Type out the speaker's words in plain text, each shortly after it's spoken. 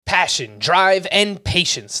Passion, drive, and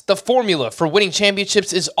patience. The formula for winning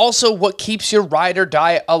championships is also what keeps your ride or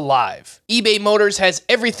die alive. eBay Motors has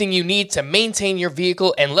everything you need to maintain your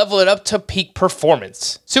vehicle and level it up to peak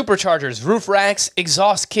performance. Superchargers, roof racks,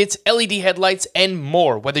 exhaust kits, LED headlights, and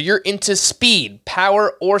more. Whether you're into speed,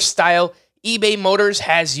 power, or style, eBay Motors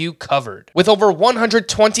has you covered. With over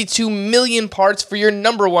 122 million parts for your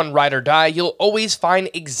number one ride or die, you'll always find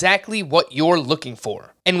exactly what you're looking for.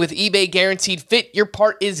 And with eBay Guaranteed Fit, your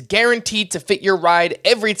part is guaranteed to fit your ride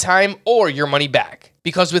every time or your money back.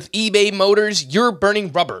 Because with eBay Motors, you're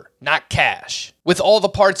burning rubber, not cash. With all the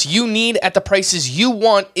parts you need at the prices you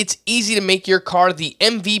want, it's easy to make your car the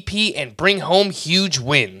MVP and bring home huge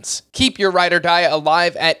wins. Keep your ride or die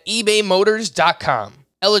alive at ebaymotors.com.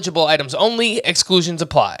 Eligible items only, exclusions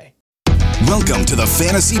apply. Welcome to the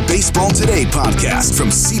Fantasy Baseball Today podcast from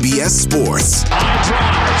CBS Sports. High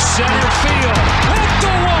drive, center field, hit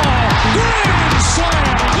the wall, grand slam.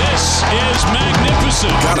 This is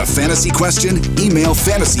magnificent. Got a fantasy question? Email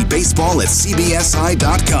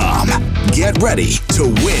fantasybaseball@cbsi.com. Get ready to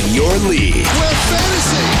win your league. Where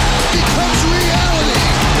fantasy becomes reality.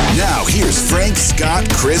 Now here's Frank, Scott,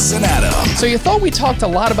 Chris, and Adam. So you thought we talked a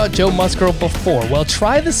lot about Joe Musgrove before. Well,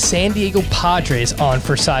 try the San Diego Padres on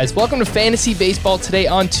for size. Welcome to Fantasy Baseball Today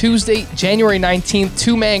on Tuesday, January 19th.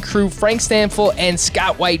 Two-man crew, Frank Stanfill and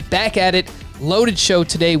Scott White back at it. Loaded show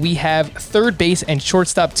today. We have third base and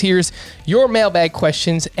shortstop tiers, your mailbag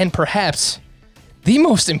questions, and perhaps the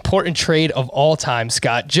most important trade of all time,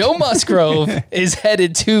 Scott. Joe Musgrove is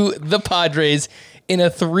headed to the Padres in a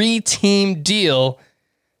 3-team deal.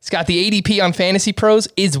 Scott, the ADP on Fantasy Pros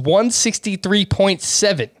is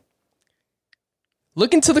 163.7.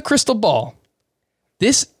 Look into the crystal ball.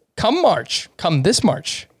 Come this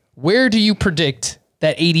March, where do you predict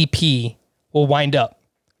that ADP will wind up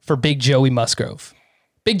for Big Joey Musgrove?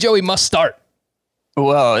 Big Joey must start.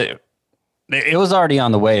 Well, it was already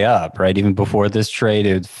on the way up, right? Even before this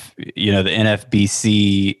trade, the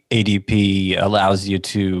NFBC ADP allows you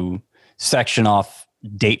to section off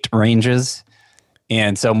date ranges.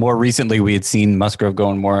 And so more recently, we had seen Musgrove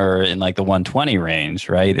going more in like the 120 range,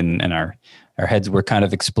 right? And our heads were kind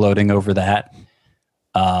of exploding over that.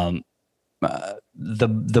 The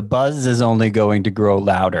buzz is only going to grow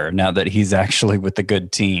louder now that he's actually with a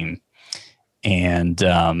good team. And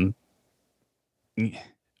I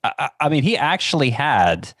mean, he actually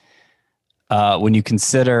had, when you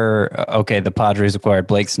consider, the Padres acquired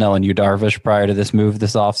Blake Snell and Yu Darvish prior to this move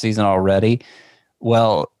this offseason already.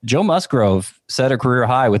 Well, Joe Musgrove set a career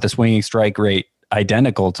high with a swinging strike rate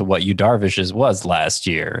identical to what Yu Darvish's was last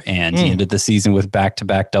year. And he ended the season with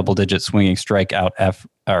back-to-back double-digit swinging strikeout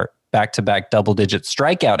back-to-back double-digit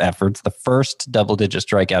strikeout efforts, the first double-digit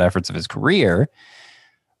strikeout efforts of his career.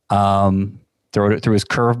 Threw his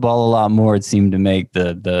curveball a lot more. It seemed to make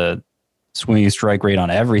the swinging strike rate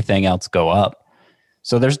on everything else go up.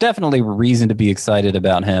 So there's definitely reason to be excited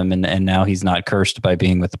about him. And now he's not cursed by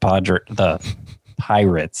being with the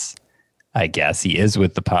Pirates, I guess. He is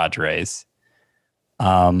with the Padres.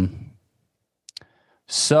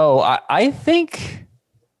 So I think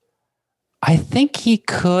he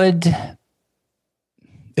could.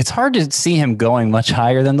 It's hard to see him going much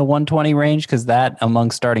higher than the 120 range because that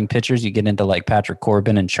among starting pitchers, you get into like Patrick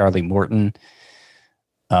Corbin and Charlie Morton.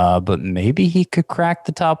 But maybe he could crack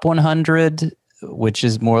the top 100, which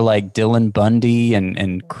is more like Dylan Bundy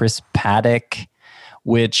and Chris Paddock,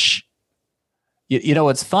 which,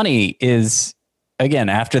 what's funny is, again,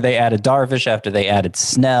 after they added Darvish, after they added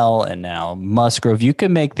Snell, and now Musgrove, you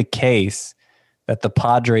can make the case that the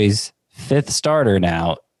Padres' fifth starter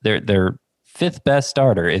now, their fifth best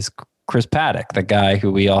starter is Chris Paddock, the guy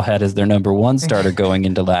who we all had as their number one starter going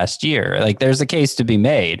into last year. Like, there's a case to be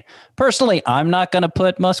made. Personally, I'm not going to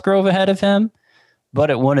put Musgrove ahead of him, but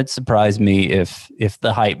it wouldn't surprise me if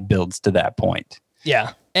the hype builds to that point.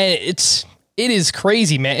 Yeah, and it is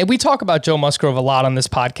crazy, man. And we talk about Joe Musgrove a lot on this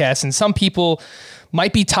podcast, and some people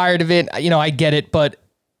might be tired of it. I get it, but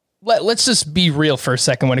let's just be real for a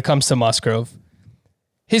second when it comes to Musgrove.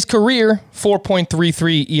 His career,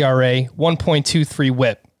 4.33 ERA, 1.23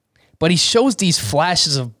 whip. But he shows these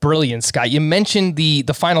flashes of brilliance, Scott. You mentioned the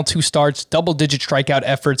final two starts, double-digit strikeout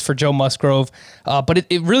efforts for Joe Musgrove, but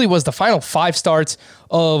it really was the final 5 starts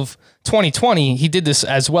of 2020. He did this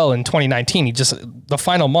as well in 2019. The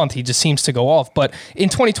final month, he just seems to go off. But in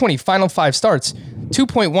 2020, final 5 starts,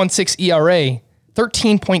 2.16 ERA,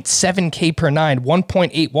 13.7 K per 9,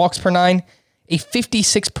 1.8 walks per 9, a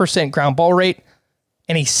 56% ground ball rate,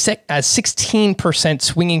 and a 16%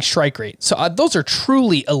 swinging strike rate. So those are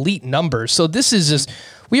truly elite numbers. So this is just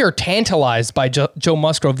we are tantalized by Joe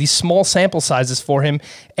Musgrove, these small sample sizes for him.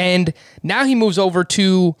 And now he moves over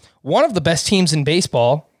to one of the best teams in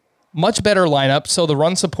baseball, much better lineup, so the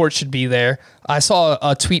run support should be there. I saw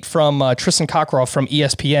a tweet from Tristan Cockcroft from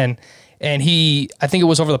ESPN, and I think it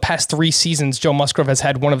was over the past 3 seasons, Joe Musgrove has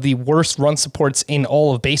had one of the worst run supports in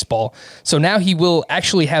all of baseball. So now he will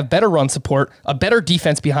actually have better run support, a better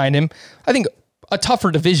defense behind him. I think a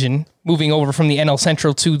tougher division moving over from the NL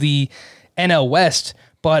Central to the NL West.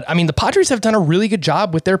 But, I mean, the Padres have done a really good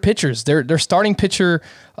job with their pitchers. Their starting pitcher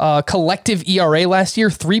collective ERA last year,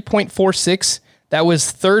 3.46. That was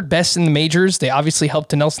 3rd best in the majors. They obviously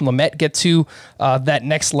helped Dinelson Lamet get to that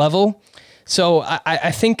next level. So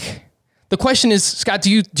I think the question is, Scott,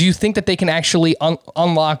 do you think that they can actually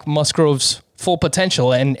unlock Musgrove's full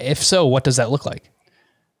potential? And if so, what does that look like?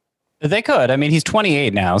 They could. I mean, he's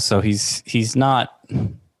 28 now, so he's not.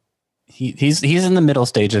 He's in the middle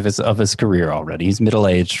stage of his career already. He's middle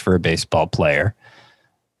aged for a baseball player.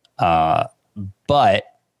 But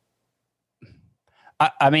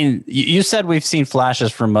I mean, you said we've seen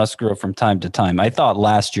flashes from Musgrove from time to time. I thought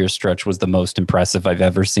last year's stretch was the most impressive I've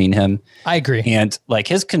ever seen him. I agree. And like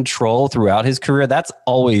his control throughout his career, that's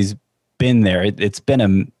always been there. It's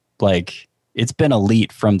been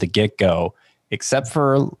elite from the get-go, except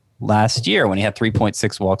for last year when he had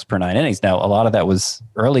 3.6 walks per 9 innings. Now, a lot of that was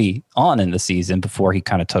early on in the season before he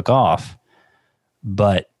kind of took off.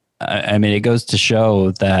 But I mean, it goes to show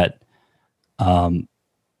that I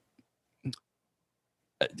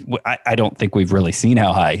don't think we've really seen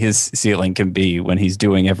how high his ceiling can be when he's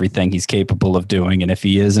doing everything he's capable of doing. And if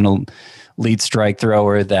he is an elite strike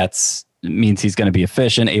thrower, that means he's going to be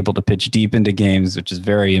efficient, able to pitch deep into games, which is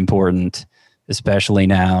very important, especially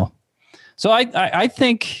now. So I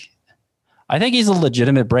think he's a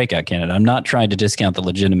legitimate breakout candidate. I'm not trying to discount the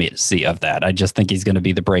legitimacy of that. I just think he's going to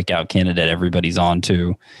be the breakout candidate everybody's on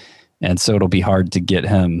to. And so it'll be hard to get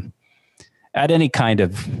him at any kind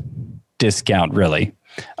of discount, really.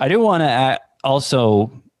 I do want to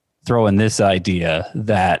also throw in this idea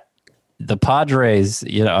that the Padres,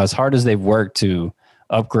 as hard as they've worked to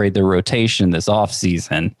upgrade their rotation this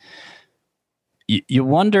offseason, you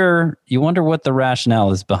wonder what the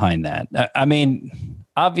rationale is behind that. I mean,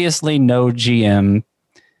 obviously no GM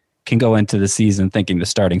can go into the season thinking the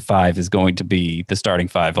starting 5 is going to be the starting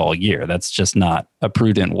 5 all year. That's just not a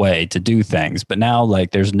prudent way to do things. But now,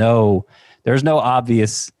 like, there's no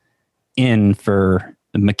obvious in for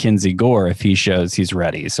Mackenzie Gore if he shows he's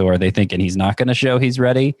ready. So are they thinking he's not going to show he's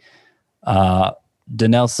ready?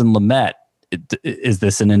 Dinelson Lamet, is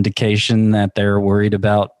this an indication that they're worried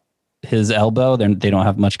about his elbow? They don't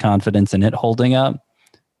have much confidence in it holding up.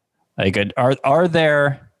 Like, are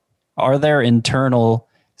there internal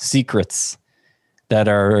secrets that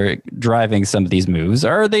are driving some of these moves?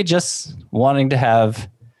 Or are they just wanting to have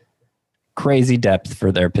crazy depth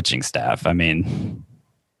for their pitching staff? I mean,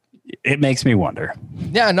 it makes me wonder.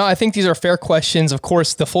 Yeah, no, I think these are fair questions. Of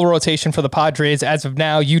course, the full rotation for the Padres as of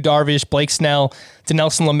now, Yu Darvish, Blake Snell,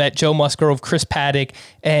 Dinelson Lamet, Joe Musgrove, Chris Paddock,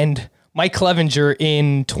 and Mike Clevinger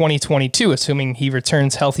in 2022, assuming he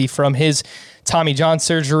returns healthy from his Tommy John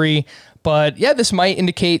surgery. But yeah, this might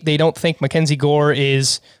indicate they don't think Mackenzie Gore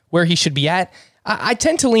is where he should be at. I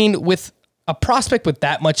tend to lean with a prospect with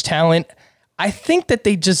that much talent. I think that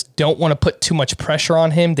they just don't want to put too much pressure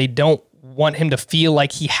on him. They don't want him to feel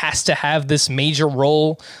like he has to have this major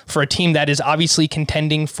role for a team that is obviously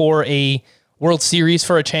contending for a World Series,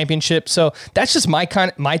 for a championship. So that's just my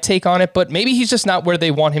take on it, but maybe he's just not where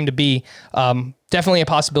they want him to be. Definitely a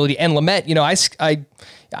possibility. And Lamet,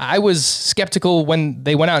 I was skeptical when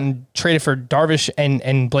they went out and traded for Darvish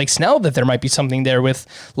and Blake Snell that there might be something there with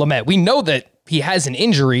Lamet. We know that he has an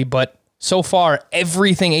injury, but so far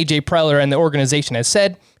everything AJ Preller and the organization has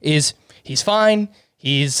said is he's fine.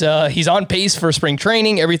 He's on pace for spring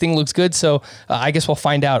training. Everything looks good. So I guess we'll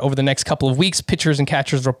find out over the next couple of weeks. Pitchers and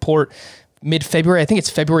catchers report mid-February. I think it's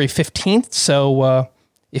February 15th. So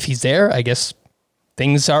if he's there, I guess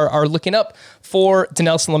things are looking up for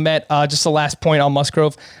Dinelson Lamet. Just the last point on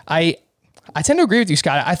Musgrove. I tend to agree with you,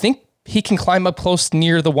 Scott. I think he can climb up close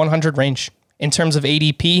near the 100 range in terms of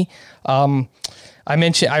ADP.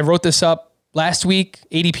 I wrote this up last week,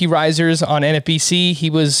 ADP risers on NFBC. He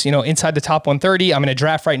was, inside the top 130. I'm in a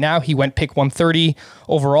draft right now. He went pick 130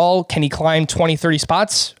 overall. Can he climb 20, 30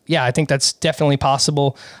 spots? Yeah, I think that's definitely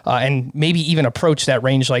possible. And maybe even approach that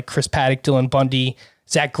range like Chris Paddock, Dylan Bundy,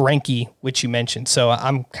 Zach Greinke, which you mentioned. So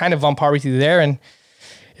I'm kind of on par with you there. And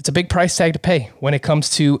it's a big price tag to pay when it comes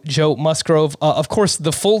to Joe Musgrove. Of course,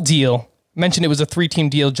 the full deal, mentioned it was a 3-team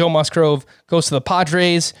deal. Joe Musgrove goes to the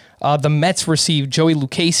Padres. The Mets receive Joey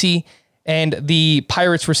Lucchesi And the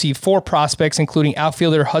Pirates received 4 prospects, including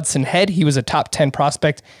outfielder Hudson Head. He was a top 10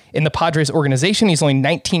 prospect in the Padres organization. He's only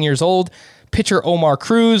 19 years old. Pitcher Omar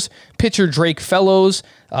Cruz, pitcher Drake Fellows,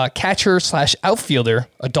 catcher/outfielder,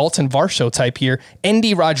 a Dalton Varsho type here,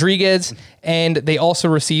 Endy Rodriguez, and they also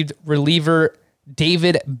received reliever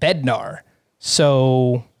David Bednar.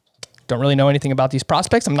 So, don't really know anything about these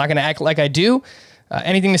prospects. I'm not going to act like I do.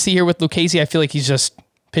 Anything to see here with Lucchesi? I feel like he's just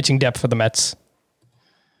pitching depth for the Mets.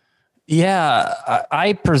 Yeah,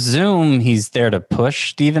 I presume he's there to push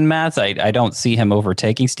Steven Matz. I don't see him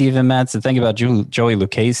overtaking Steven Matz. The thing about Joey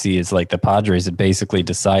Lucchesi is like the Padres had basically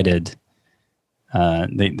decided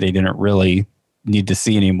they didn't really need to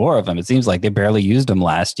see any more of him. It seems like they barely used him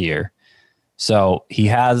last year. So he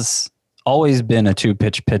has always been a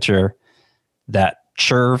 2-pitch pitcher. That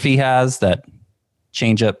curve he has, that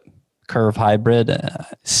changeup curve hybrid.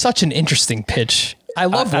 Such an interesting pitch. I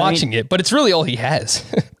love watching it, but it's really all he has.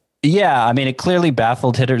 Yeah, I mean, it clearly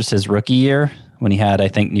baffled hitters his rookie year when he had, I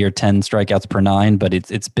think, near 10 strikeouts per 9. But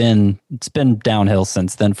it's been downhill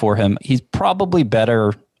since then for him. He's probably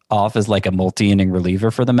better off as like a multi-inning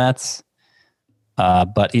reliever for the Mets,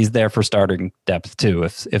 but he's there for starting depth too.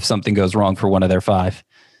 If something goes wrong for one of their 5.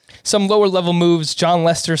 Some lower level moves. John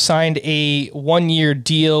Lester signed a 1-year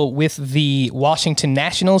deal with the Washington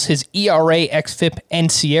Nationals. His ERA, xFIP,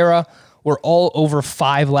 and SIERA were all over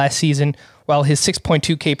 5 last season, while his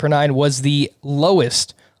 6.2 K per 9 was the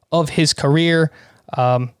lowest of his career.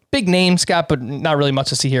 Big name, Scott, but not really much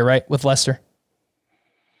to see here, right, with Lester?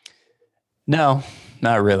 No,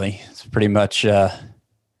 not really. It's pretty much feel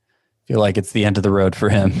like it's the end of the road for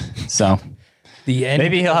him. So the end.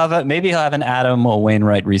 Maybe he'll have an Adam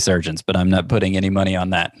Wainwright resurgence, but I'm not putting any money on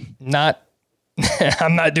that.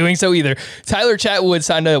 I'm not doing so either. Tyler Chatwood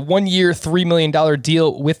signed a 1-year, $3 million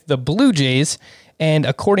deal with the Blue Jays, and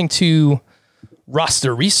according to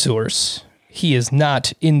Roster Resource, he is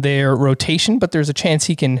not in their rotation, but there's a chance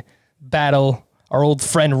he can battle our old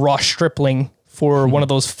friend Ross Stripling for one of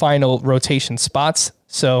those final rotation spots.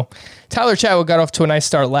 So Tyler Chatwood got off to a nice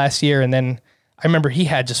start last year, and then I remember he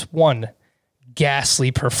had just one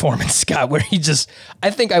ghastly performance, Scott, where I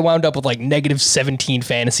think I wound up with like negative 17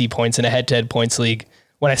 fantasy points in a head-to-head points league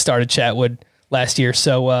when I started Chatwood last year.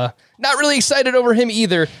 So not really excited over him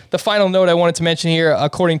either. The final note I wanted to mention here,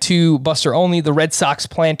 according to Buster Olney, the Red Sox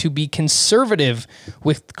plan to be conservative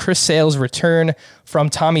with Chris Sale's return from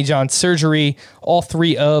Tommy John surgery. All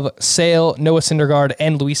 3 of Sale, Noah Syndergaard,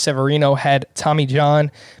 and Luis Severino had Tommy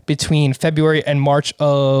John between February and March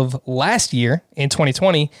of last year in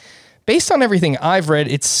 2020. Based on everything I've read,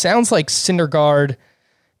 it sounds like Syndergaard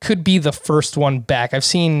could be the first one back. I've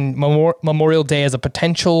seen Memorial Day as a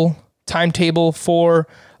potential timetable for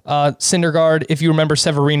Syndergaard. If you remember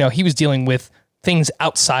Severino, he was dealing with things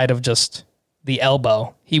outside of just the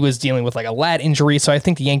elbow. He was dealing with like a lat injury, so I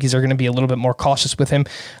think the Yankees are going to be a little bit more cautious with him.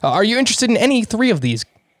 Are you interested in any 3 of these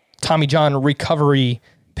Tommy John recovery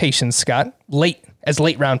patients, Scott? Late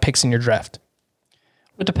round picks in your draft?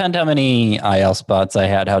 It would depend how many IL spots I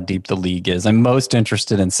had, how deep the league is. I'm most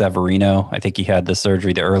interested in Severino. I think he had the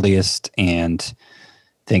surgery the earliest, and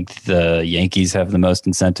I think the Yankees have the most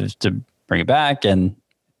incentives to bring it back, and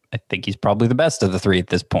I think he's probably the best of the 3 at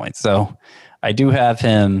this point. So I do have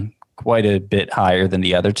him quite a bit higher than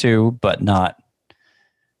the other 2, but not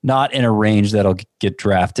in a range that'll get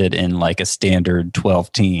drafted in like a standard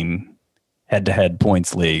 12-team head-to-head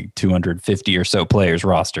points league, 250 or so players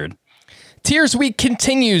rostered. Tiers Week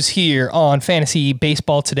continues here on Fantasy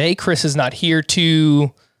Baseball Today. Chris is not here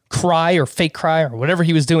to cry or fake cry or whatever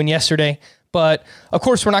he was doing yesterday. But, of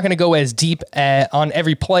course, we're not going to go as deep on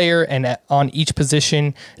every player and on each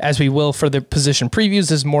position as we will for the position previews.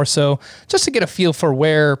 This is more so just to get a feel for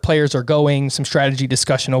where players are going, some strategy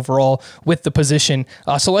discussion overall with the position.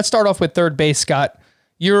 So let's start off with third base, Scott.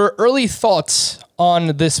 Your early thoughts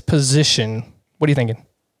on this position. What are you thinking?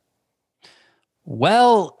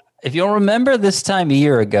 Well, if you'll remember this time a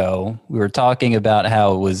year ago, we were talking about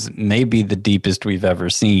how it was maybe the deepest we've ever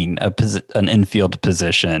seen an infield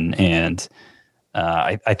position. And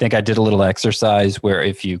I think I did a little exercise where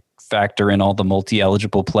if you factor in all the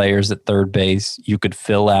multi-eligible players at third base, you could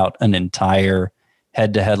fill out an entire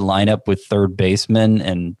head-to-head lineup with third baseman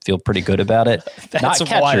and feel pretty good about it. That's not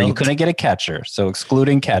catcher. wild. You couldn't get a catcher, so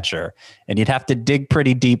excluding catcher. And you'd have to dig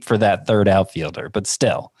pretty deep for that third outfielder. But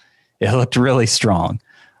still, it looked really strong.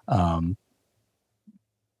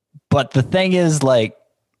 But the thing is, like,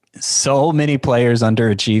 so many players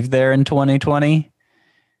underachieved there in 2020,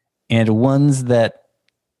 and ones that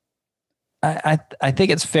I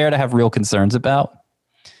think it's fair to have real concerns about,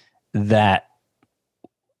 that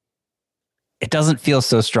it doesn't feel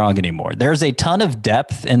so strong anymore. There's a ton of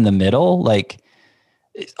depth in the middle. Like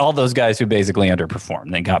all those guys who basically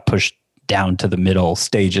underperformed, they got pushed down to the middle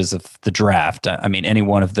stages of the draft. I mean, any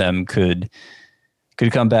one of them could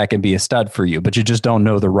come back and be a stud for you, but you just don't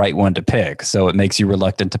know the right one to pick. So it makes you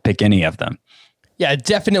reluctant to pick any of them. Yeah,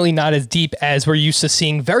 definitely not as deep as we're used to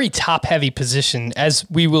seeing. Very top-heavy position, as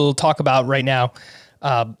we will talk about right now.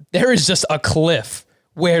 There is just a cliff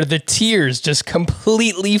where the tiers just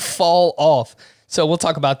completely fall off. So we'll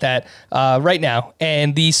talk about that right now.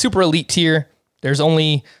 And the super elite tier, there's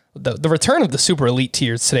only the return of the super elite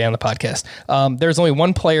tiers today on the podcast. There's only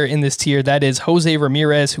one player in this tier. That is Jose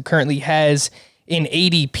Ramirez, who currently has an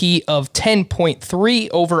ADP of 10.3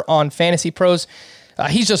 over on Fantasy Pros.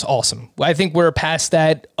 He's just awesome. I think we're past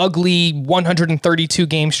that ugly 132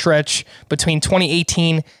 game stretch between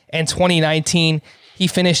 2018 and 2019. He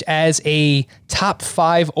finished as a top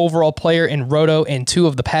 5 overall player in Roto in 2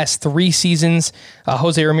 of the past 3 seasons.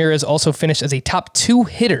 Jose Ramirez also finished as a top 2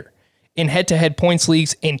 hitter in head-to-head points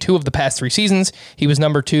leagues in 2 of the past 3 seasons. He was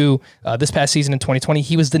number 2 this past season in 2020.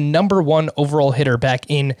 He was the number 1 overall hitter back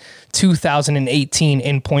in 2018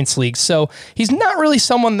 in points leagues. So he's not really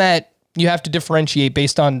someone that you have to differentiate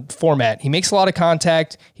based on format. He makes a lot of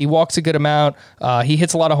contact. He walks a good amount. He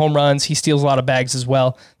hits a lot of home runs. He steals a lot of bags as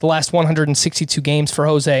well. The last 162 games for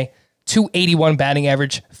Jose, 281 batting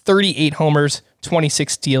average, 38 homers,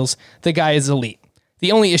 26 steals. The guy is elite.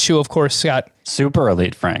 The only issue, of course, Scott. Super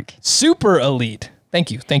elite, Frank. Super elite.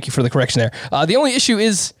 Thank you. Thank you for the correction there. The only issue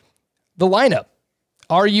is the lineup.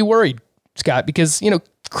 Are you worried, Scott? Because,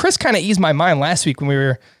 Chris kind of eased my mind last week when we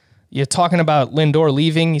were talking about Lindor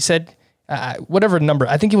leaving. He said, whatever number,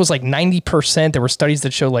 I think it was like 90%. There were studies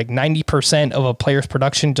that show like 90% of a player's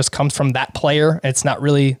production just comes from that player. It's not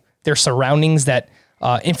really their surroundings that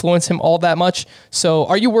influence him all that much. So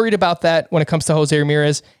are you worried about that when it comes to Jose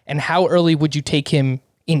Ramirez? And how early would you take him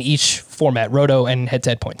in each format, Roto and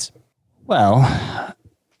head-to-head points? Well,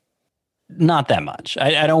 not that much.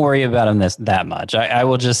 I don't worry about him that much. I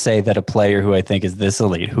will just say that a player who I think is this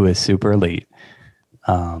elite, who is super elite,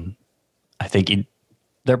 I think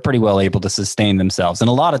they're pretty well able to sustain themselves. And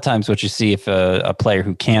a lot of times what you see if a player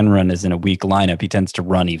who can run is in a weak lineup, he tends to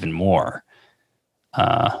run even more.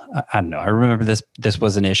 I don't know. I remember this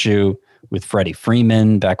was an issue with Freddie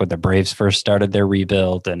Freeman back when the Braves first started their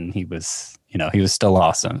rebuild, and he was still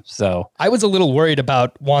awesome. So I was a little worried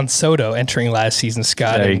about Juan Soto entering last season,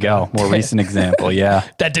 Scott. There you go. More recent example. Yeah.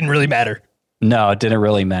 That didn't really matter. No, it didn't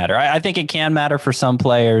really matter. I think it can matter for some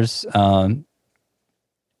players,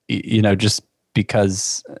 just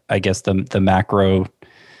because I guess the macro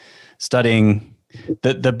studying,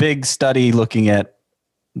 the big study looking at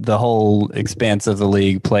the whole expanse of the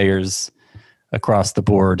league, players across the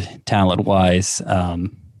board, talent-wise,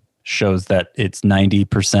 shows that it's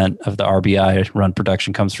 90% of the RBI run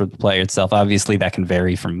production comes from the player itself. Obviously, that can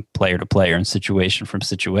vary from player to player and situation from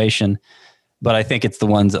situation, but I think it's the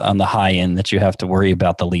ones on the high end that you have to worry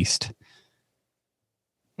about the least.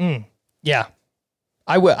 Yeah,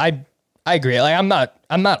 I agree. Like, I'm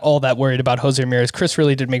not all that worried about Jose Ramirez. Chris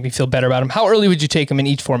really did make me feel better about him. How early would you take him in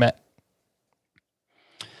each format?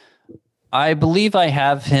 I believe I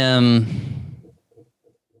have him.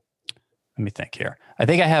 Let me think here. I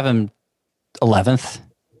think I have him 11th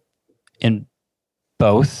in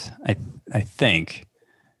both. I think,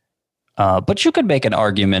 but you could make an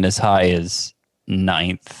argument as high as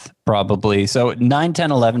 9th probably. So 9, 10,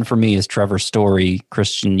 11 for me is Trevor Story,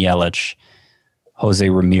 Christian Yelich, Jose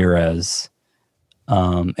Ramirez,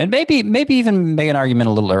 and maybe even make an argument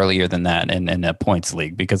a little earlier than that in a points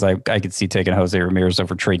league, because I could see taking Jose Ramirez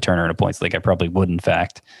over Trey Turner in a points league. I probably would, in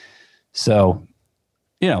fact. So,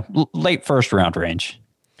 late first round range.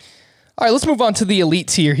 All right, let's move on to the elite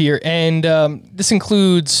tier here, and this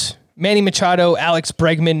includes Manny Machado, Alex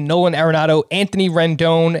Bregman, Nolan Arenado, Anthony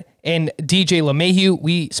Rendon, and DJ LeMahieu.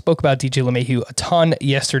 We spoke about DJ LeMahieu a ton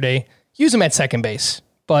yesterday. Use him at second base,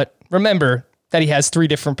 but remember that he has 3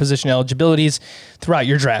 different position eligibilities throughout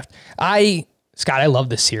your draft. Scott, I love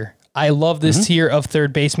this tier. I love this tier of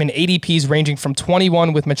third baseman. ADPs ranging from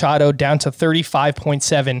 21 with Machado down to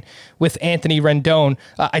 35.7 with Anthony Rendon.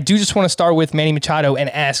 I do just want to start with Manny Machado and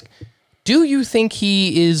ask, do you think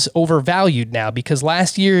he is overvalued now? Because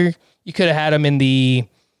last year you could have had him in the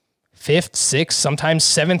 5th, 6th, sometimes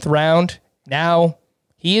 7th round. Now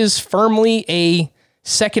he is firmly a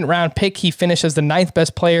second round pick. He finished as the 9th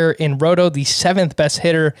best player in Roto, the 7th best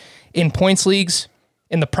hitter in points leagues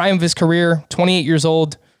in the prime of his career, 28 years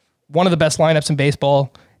old, one of the best lineups in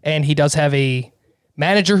baseball. And he does have a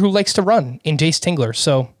manager who likes to run in Jace Tingler.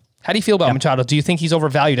 So how do you feel about Machado? Do you think he's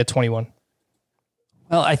overvalued at 21?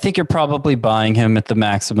 Well, I think you're probably buying him at the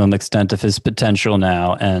maximum extent of his potential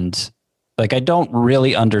now. And like, I don't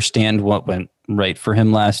really understand what went right for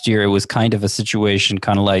him last year. It was kind of a situation,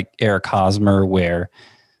 kind of like Eric Hosmer, where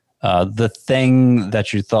the thing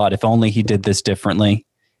that you thought, if only he did this differently,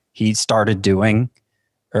 he started doing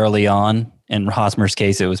early on. In Hosmer's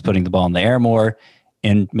case, it was putting the ball in the air more.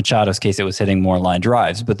 In Machado's case, it was hitting more line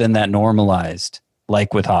drives. But then that normalized,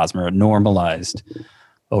 like with Hosmer, it normalized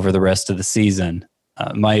over the rest of the season.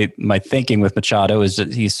 My thinking with Machado is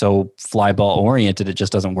that he's so fly ball oriented, it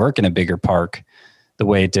just doesn't work in a bigger park the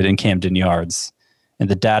way it did in Camden Yards. And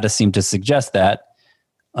the data seemed to suggest that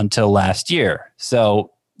until last year.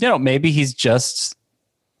 So, maybe he's just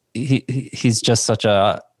such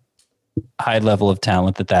a high level of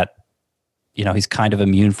talent that he's kind of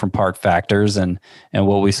immune from park factors. And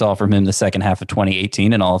what we saw from him the second half of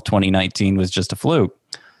 2018 and all of 2019 was just a fluke.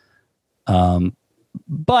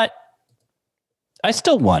 But I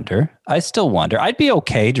still wonder. I'd be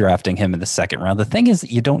okay drafting him in the second round. The thing is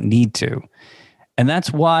that you don't need to. And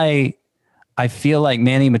that's why I feel like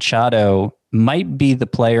Manny Machado might be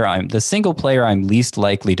the single player I'm least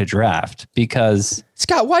likely to draft, because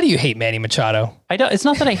Scott, why do you hate Manny Machado? It's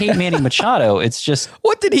not that I hate Manny Machado. It's just,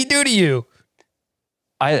 what did he do to you?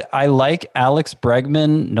 I like Alex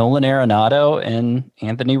Bregman, Nolan Arenado, and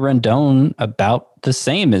Anthony Rendon about the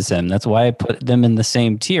same as him. That's why I put them in the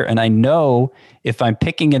same tier. And I know if I'm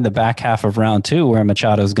picking in the back half of round 2 where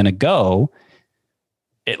Machado's going to go,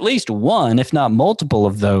 at least one, if not multiple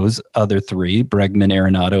of those other 3, Bregman,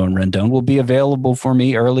 Arenado, and Rendon, will be available for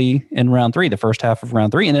me early in round 3, the first half of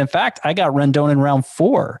round 3. And in fact, I got Rendon in round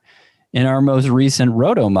 4 in our most recent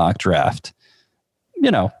Roto mock draft.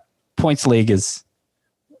 Points League is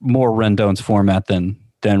more Rendon's format than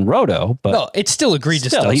Roto, but no, it's still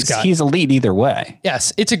egregious. Still, he's elite either way.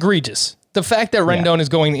 Yes, it's egregious. The fact that Rendon is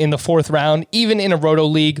going in the 4th round, even in a Roto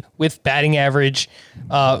league with batting average,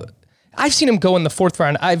 I've seen him go in the 4th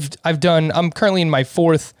round. I'm currently in my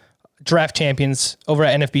 4th draft champions over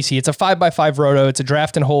at NFBC. It's a 5x5 Roto. It's a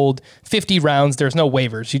draft and hold, 50 rounds. There's no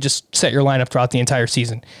waivers. You just set your lineup throughout the entire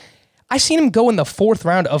season. I've seen him go in the 4th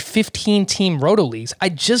round of 15-team Roto leagues. I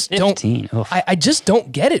just don't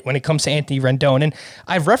get it when it comes to Anthony Rendon. And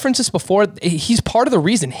I've referenced this before. He's part of the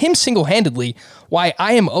reason, him single-handedly, why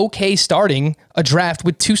I am okay starting a draft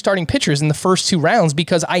with 2 starting pitchers in the first 2 rounds,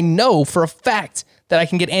 because I know for a fact that I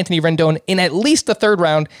can get Anthony Rendon in at least the 3rd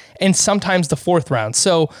round and sometimes the 4th round.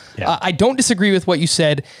 So I don't disagree with what you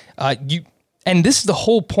said. And this is the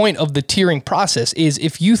whole point of the tiering process, is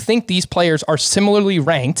if you think these players are similarly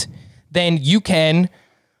ranked, then you can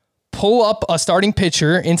pull up a starting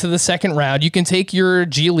pitcher into the 2nd round. You can take your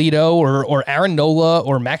Giolito or Aaron Nola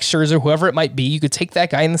or Max Scherzer, whoever it might be. You could take that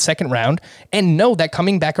guy in the 2nd round and know that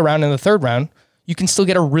coming back around in the 3rd round, you can still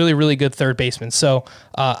get a really, really good third baseman. So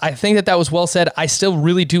I think that was well said. I still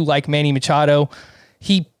really do like Manny Machado.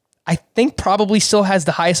 I think probably still has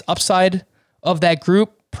the highest upside of that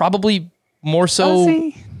group, probably more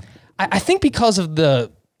so. I think because of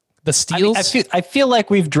the steals. I feel like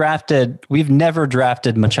we've never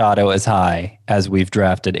drafted Machado as high as we've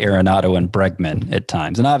drafted Arenado and Bregman at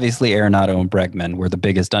times. And obviously Arenado and Bregman were the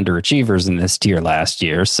biggest underachievers in this tier last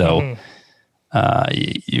year. So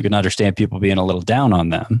you can understand people being a little down on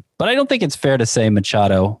them. But I don't think it's fair to say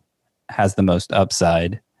Machado has the most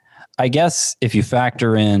upside. I guess if you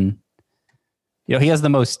factor in, he has the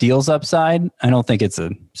most steals upside. I don't think it's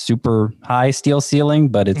a super high steal ceiling,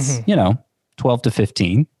 but it's, 12 to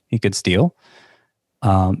 15. He could steal.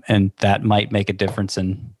 And that might make a difference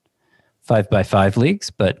in 5x5 leagues,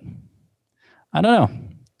 but I don't know.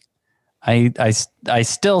 I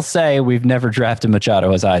still say we've never drafted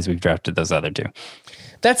Machado as high as we've drafted those other 2.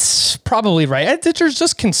 That's probably right. There's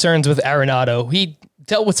just concerns with Arenado. He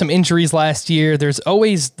dealt with some injuries last year. There's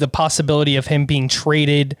always the possibility of him being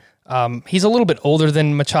traded. He's a little bit older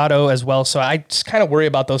than Machado as well, so I just kind of worry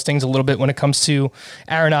about those things a little bit when it comes to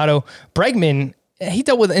Arenado. Bregman, he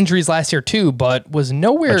dealt with injuries last year too, but was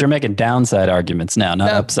nowhere. But you're making downside arguments now,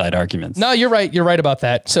 not upside arguments. No, you're right. You're right about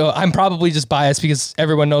that. So I'm probably just biased because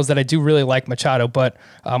everyone knows that I do really like Machado, but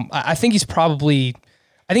I think he's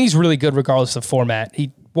really good regardless of format.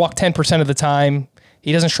 He walked 10% of the time.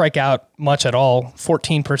 He doesn't strike out much at all,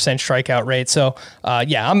 14% strikeout rate. So,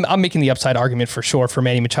 I'm making the upside argument for sure for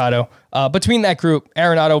Manny Machado. Between that group,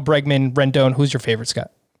 Arenado, Bregman, Rendon, who's your favorite,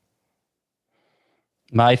 Scott?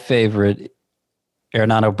 My favorite,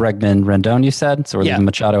 Arenado, Bregman, Rendon, you said? So we're leaving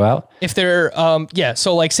Machado out? If they're,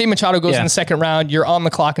 so like say Machado goes in the 2nd round, you're on the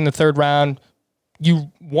clock in the 3rd round,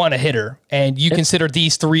 you want a hitter and you consider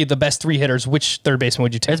these three the best three hitters, which third baseman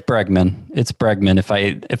would you take? It's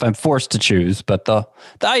Bregman if I'm forced to choose. But the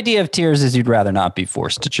idea of tiers is you'd rather not be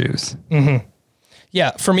forced to choose. Mm-hmm.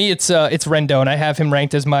 Yeah, for me it's Rendon. I have him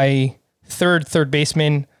ranked as my third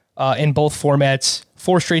baseman in both formats.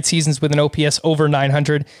 4 straight seasons with an OPS over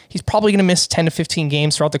 900. He's probably going to miss 10 to 15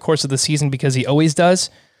 games throughout the course of the season because he always does.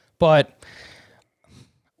 But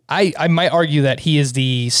I might argue that he is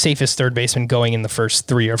the safest third baseman going in the first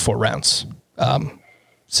 3 or 4 rounds.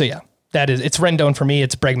 So yeah, it's Rendon for me.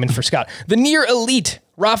 It's Bregman for Scott. The near elite,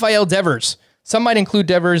 Rafael Devers. Some might include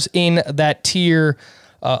Devers in that tier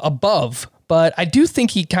above, but I do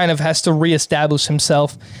think he kind of has to reestablish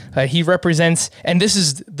himself. He represents, and this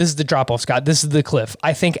is the drop off, Scott. This is the cliff.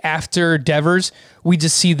 I think after Devers, we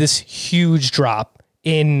just see this huge drop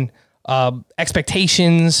in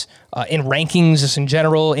expectations, in rankings, just in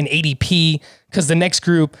general, in ADP. Because the next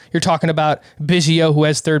group, you're talking about Biggio, who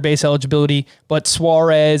has third base eligibility, but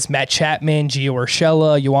Suarez, Matt Chapman, Gio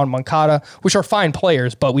Urshela, Yoan Moncada, which are fine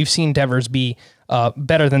players, but we've seen Devers be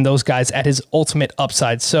better than those guys at his ultimate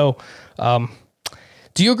upside. So,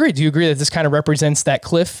 do you agree? Do you agree that this kind of represents that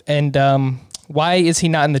cliff? And why is he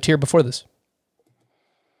not in the tier before this?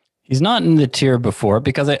 He's not in the tier before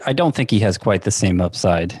because I don't think he has quite the same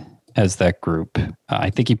upside as that group. I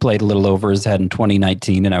think he played a little over his head in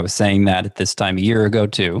 2019, and I was saying that at this time a year ago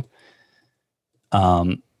too.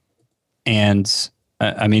 And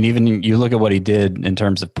I mean, even you look at what he did in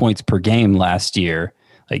terms of points per game last year,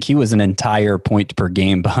 like he was an entire point per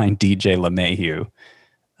game behind DJ LeMahieu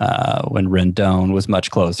when Rendon was much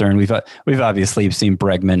closer. And we've obviously seen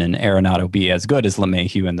Bregman and Arenado be as good as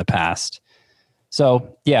LeMahieu in the past.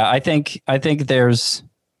 So yeah, I think there's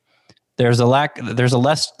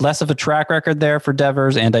less of a track record there for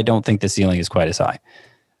Devers, and I don't think the ceiling is quite as high.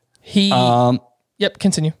 Yep,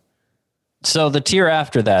 continue. So the tier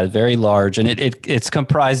after that is very large, and it's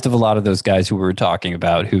comprised of a lot of those guys who we were talking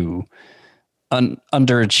about who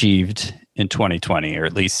underachieved in 2020, or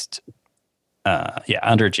at least,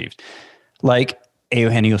 underachieved. Like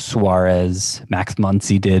Eugenio Suarez, Max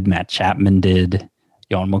Muncy did, Matt Chapman did,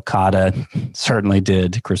 Yoan Moncada certainly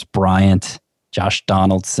did, Chris Bryant, Josh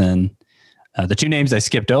Donaldson. The 2 names I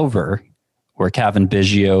skipped over were Kevin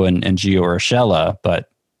Biggio and Gio Urshela, but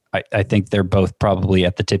I think they're both probably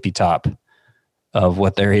at the tippy top of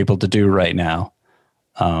what they're able to do right now.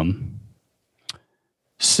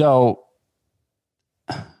 So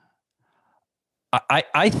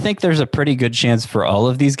I think there's a pretty good chance for all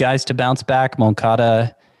of these guys to bounce back.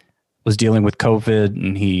 Moncada was dealing with COVID,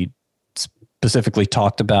 and he specifically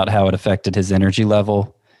talked about how it affected his energy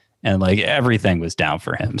level. And like everything was down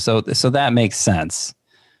for him. So that makes sense.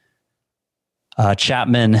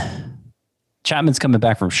 Chapman's coming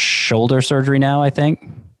back from shoulder surgery now, I think.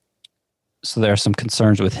 So there are some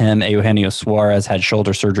concerns with him. Eugenio Suarez had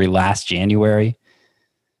shoulder surgery last January.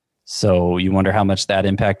 So you wonder how much that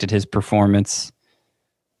impacted his performance.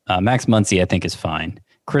 Max Muncy, I think, is fine.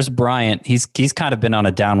 Chris Bryant, he's kind of been on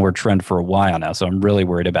a downward trend for a while now, so I'm really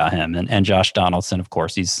worried about him. And Josh Donaldson, of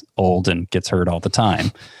course, he's old and gets hurt all the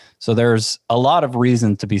time. So there's a lot of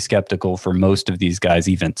reason to be skeptical for most of these guys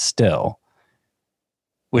even still,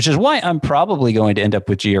 which is why I'm probably going to end up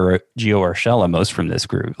with Gio Urshela most from this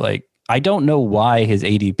group. Like, I don't know why his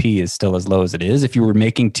ADP is still as low as it is. If you were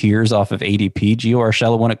making tiers off of ADP, Gio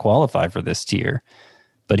Urshela wouldn't qualify for this tier.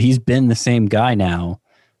 But he's been the same guy now,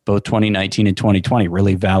 both 2019 and 2020,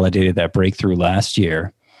 really validated that breakthrough last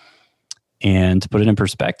year. And to put it in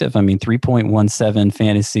perspective, I mean, 3.17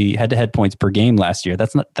 fantasy head-to-head points per game last year.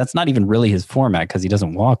 That's not even really his format because he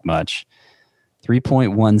doesn't walk much.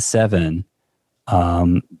 3.17.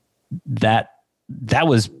 That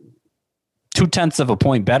was 0.2 of a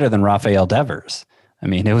point better than Rafael Devers. I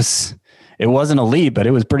mean, it wasn't elite, but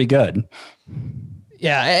it was pretty good.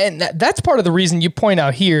 Yeah, and that's part of the reason you point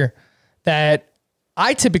out here that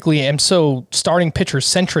I typically am so starting pitcher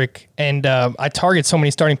centric, and I target so many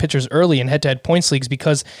starting pitchers early in head-to-head points leagues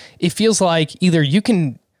because it feels like either you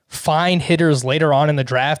can find hitters later on in the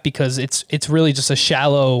draft because it's really just a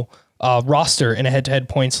shallow roster in a head-to-head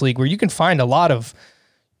points league where you can find a lot of,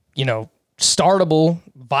 startable,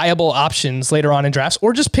 viable options later on in drafts,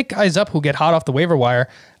 or just pick guys up who get hot off the waiver wire.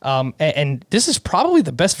 And this is probably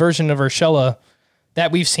the best version of Urshela that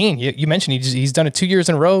we've seen. You mentioned he's done it 2 years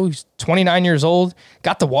in a row. He's 29 years old,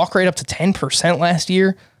 got the walk rate up to 10% last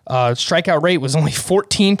year. Strikeout rate was only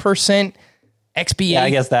 14%. XBA. Yeah, I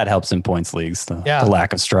guess that helps in points leagues. The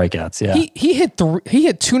lack of strikeouts. Yeah, he hit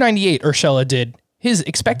 298. Urshela did. His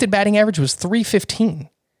expected batting average was 315.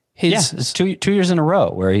 It's two years in a row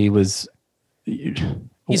where he was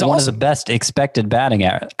He's one awesome. of the best expected batting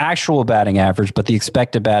actual batting average, but the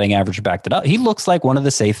expected batting average backed it up. He looks like one of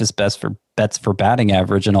the safest bets for batting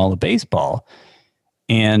average in all of baseball.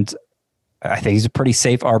 And I think he's a pretty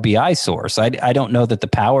safe RBI source. I don't know that the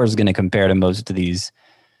power is going to compare to most of these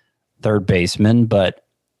third basemen, but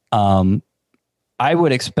I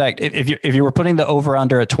would expect if you were putting the over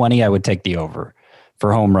under at 20, I would take the over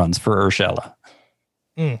for home runs for Urshela.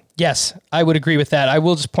 Yes, I would agree with that. I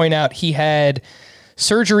will just point out he had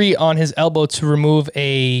surgery on his elbow to remove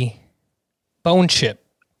a bone chip.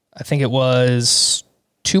 I think it was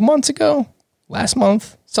 2 months ago, last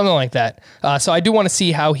month, something like that. So I do want to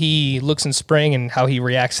see how he looks in spring and how he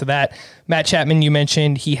reacts to that. Matt Chapman, you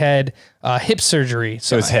mentioned he had hip surgery.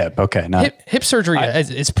 So it was hip. Okay. Hip surgery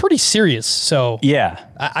is pretty serious. So yeah,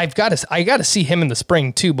 I got to see him in the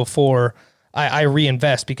spring too before I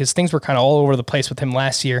reinvest, because things were kind of all over the place with him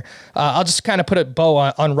last year. I'll just kind of put a bow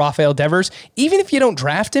on Rafael Devers. Even if you don't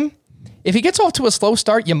draft him, if he gets off to a slow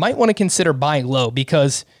start, you might want to consider buying low,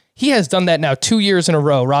 because he has done that now 2 years in a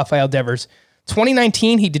row, Rafael Devers.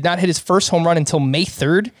 2019, he did not hit his first home run until May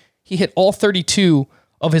 3rd. He hit all 32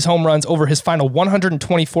 of his home runs over his final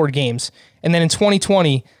 124 games. And then in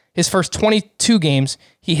 2020, his first 22 games,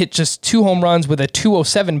 he hit just 2 home runs with a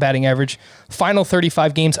 207 batting average. Final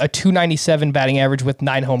 35 games, a 297 batting average with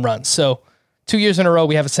 9 home runs. So 2 years in a row,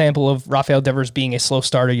 we have a sample of Rafael Devers being a slow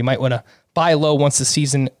starter. You might want to buy low once the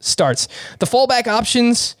season starts. The fallback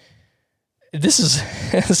options, this is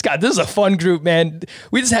Scott, this is a fun group, man.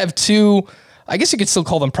 We just have 2, I guess you could still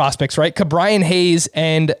call them prospects, right? Ke'Bryan Hayes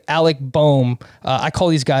and Alec Bohm. I call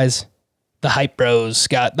these guys the hype bros,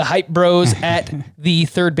 Scott. The hype bros at the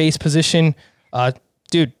third base position.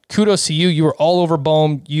 Dude, kudos to you. You were all over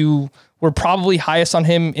Bohm. You were probably highest on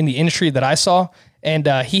him in the industry that I saw. And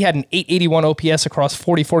he had an 881 OPS across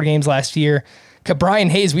 44 games last year. Ke'Bryan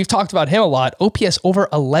Hayes, we've talked about him a lot. OPS over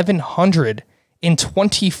 1,100 in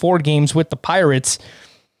 24 games with the Pirates.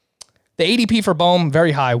 The ADP for Bohm,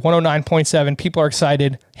 very high, 109.7. People are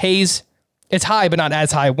excited. Hayes, it's high, but not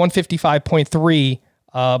as high,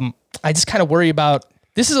 155.3. I just kind of worry about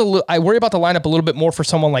I worry about the lineup a little bit more for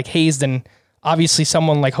someone like Hayes than obviously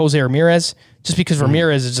someone like Jose Ramirez, just because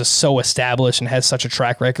Ramirez is just so established and has such a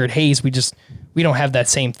track record. Hayes, we don't have that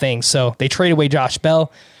same thing. So they trade away Josh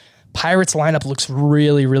Bell. Pirates lineup looks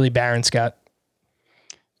really, really barren, Scott.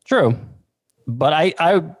 True. But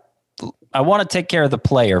I want to take care of the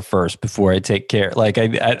player first before I take care. Like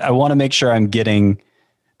I want to make sure I'm getting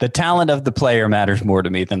the talent of the player matters more to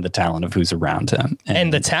me than the talent of who's around him.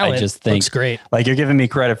 And the talent looks great. Like you're giving me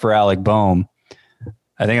credit for Alec Bohm.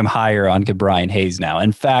 I think I'm higher on Ke'Bryan Hayes now.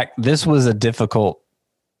 In fact, this was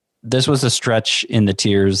a stretch in the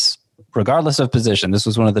tiers, regardless of position. This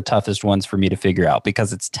was one of the toughest ones for me to figure out,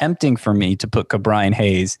 because it's tempting for me to put Ke'Bryan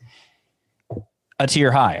Hayes a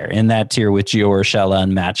tier higher, in that tier with Gio Urshela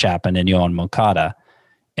and Matt Chapman and Yohan Moncada,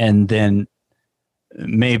 and then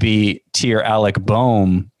maybe tier Alec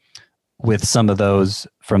Bohm with some of those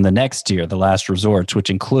from the next tier, the last resorts,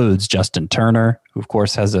 which includes Justin Turner, who of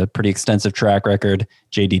course has a pretty extensive track record,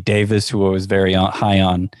 JD Davis, who I was very high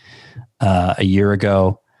on a year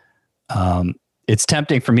ago. It's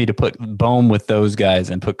tempting for me to put Bohm with those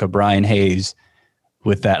guys and put Ke'Bryan Hayes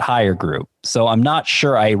with that higher group. So I'm not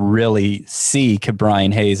sure I really see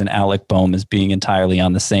Ke'Bryan Hayes and Alec Bohm as being entirely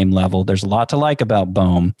on the same level. There's a lot to like about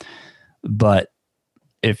Bohm, but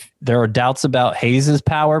if there are doubts about Hayes'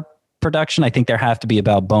 power production, I think there have to be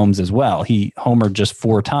about Bohm's as well. He homered just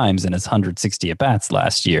 4 times in his 160 at-bats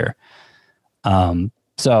last year.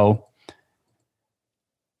 So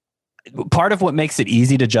part of what makes it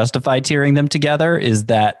easy to justify tiering them together is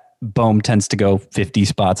that Bohm tends to go 50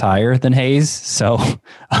 spots higher than Hayes. So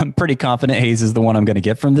I'm pretty confident Hayes is the one I'm going to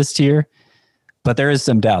get from this tier. But there is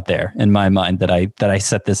some doubt there in my mind that I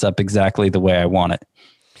set this up exactly the way I want it.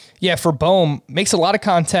 Yeah, for Bohm, makes a lot of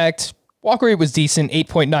contact. Walk rate was decent,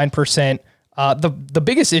 8.9%. The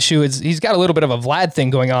biggest issue is he's got a little bit of a Vlad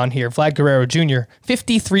thing going on here. Vlad Guerrero Jr.,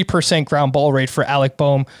 53% ground ball rate for Alec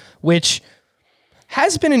Bohm, which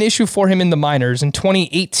has been an issue for him in the minors. In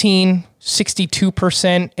 2018,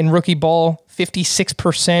 62% in rookie ball,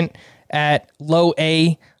 56% at low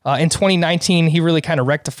A. In 2019, he really kind of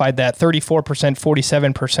rectified that, 34%,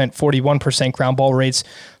 47%, 41% ground ball rates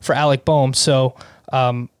for Alec Bohm. So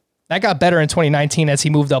that got better in 2019 as he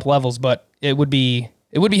moved up levels, but it would be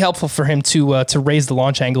helpful for him to raise the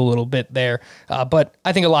launch angle a little bit there. But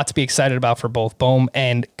I think a lot to be excited about for both Bohm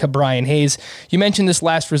and Ke'Bryan Hayes. You mentioned this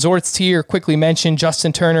last resorts tier, quickly mentioned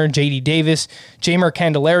Justin Turner, JD Davis, Jeimer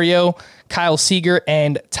Candelario, Kyle Seager,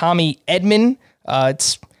 and Tommy Edman.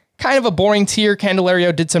 It's kind of a boring tier.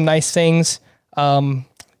 Candelario did some nice things.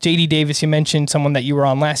 JD Davis, you mentioned, someone that you were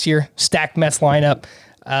on last year. Stacked Mets lineup.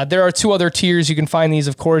 There are 2 other tiers. You can find these,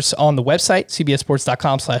 of course, on the website,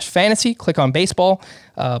 cbssports.com/fantasy. Click on baseball.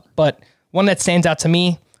 But one that stands out to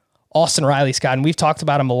me, Austin Riley, Scott, and we've talked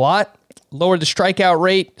about him a lot. Lowered the strikeout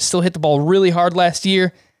rate, still hit the ball really hard last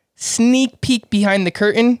year. Sneak peek behind the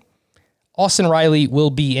curtain, Austin Riley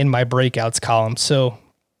will be in my breakouts column. So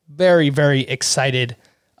very, very excited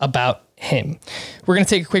about him. We're going to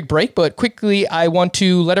take a quick break, but quickly, I want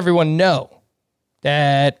to let everyone know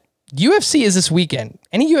that UFC is this weekend.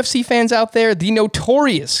 Any UFC fans out there? The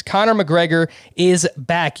notorious Conor McGregor is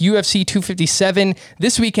back. UFC 257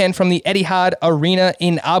 this weekend from the Etihad Arena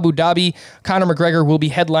in Abu Dhabi. Conor McGregor will be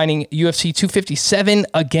headlining UFC 257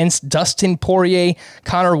 against Dustin Poirier.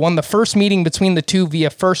 Conor won the first meeting between the two via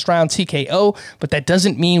first round TKO, but that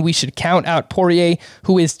doesn't mean we should count out Poirier,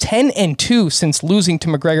 who is 10-2 since losing to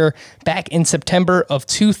McGregor back in September of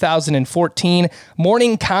 2014.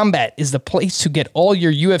 Morning Combat is the place to get all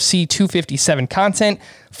your UFC 257 content,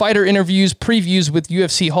 fighter interviews, previews with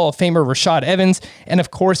UFC Hall of Famer Rashad Evans, and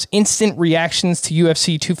of course, instant reactions to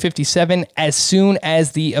UFC 257 as soon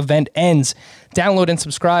as the event ends. Download and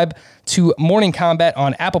subscribe to Morning Combat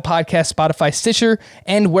on Apple Podcasts, Spotify, Stitcher,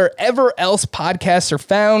 and wherever else podcasts are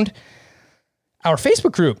found. Our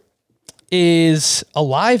Facebook group is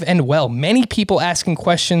alive and well. Many people asking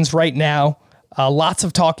questions right now, lots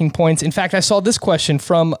of talking points. In fact, I saw this question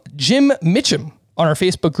from Jim Mitchum on our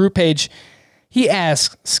Facebook group page. He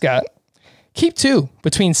asks, Scott, keep 2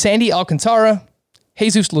 between Sandy Alcantara,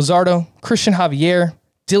 Jesus Luzardo, Christian Javier,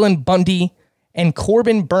 Dylan Bundy, and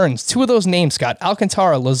Corbin Burns. 2 of those names, Scott.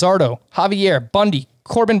 Alcantara, Luzardo, Javier, Bundy,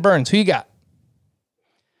 Corbin Burns. Who you got?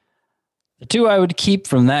 The 2 I would keep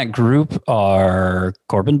from that group are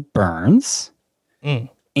Corbin Burns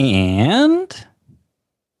and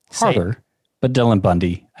harder, but Dylan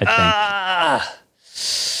Bundy, I think.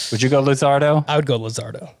 Would you go Luzardo? I would go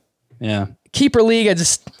Luzardo. Yeah. Keeper league, I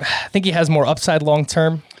think he has more upside long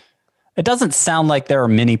term. It doesn't sound like there are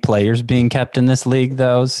many players being kept in this league,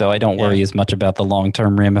 though, so I don't worry as much about the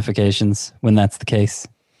long-term ramifications when that's the case.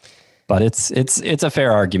 But it's a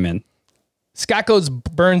fair argument. Scott goes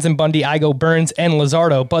Burns and Bundy. I go Burns and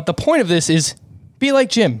Luzardo. But the point of this is be like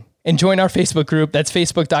Jim and join our Facebook group. That's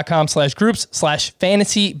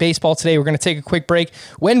facebook.com/groups/fantasy baseball. Today, we're going to take a quick break.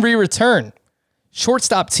 When we return,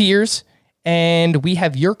 shortstop tiers, and we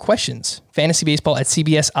have your questions.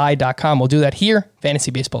 FantasyBaseball@cbsi.com. We'll do that here.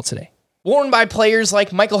 Fantasy Baseball Today. Worn by players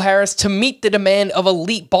like Michael Harris to meet the demand of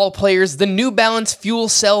elite ball players, the New Balance Fuel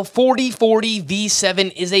Cell 4040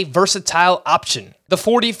 V7 is a versatile option. The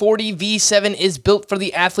 4040 V7 is built for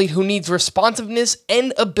the athlete who needs responsiveness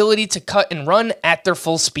and ability to cut and run at their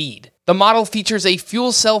full speed. The model features a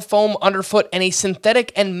fuel cell foam underfoot and a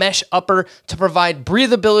synthetic and mesh upper to provide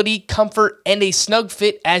breathability, comfort, and a snug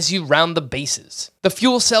fit as you round the bases. The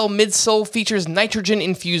fuel cell midsole features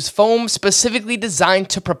nitrogen-infused foam specifically designed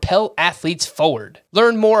to propel athletes forward.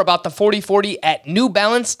 Learn more about the 4040 at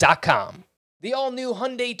newbalance.com. The all-new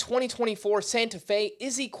Hyundai 2024 Santa Fe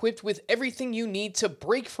is equipped with everything you need to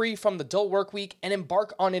break free from the dull work week and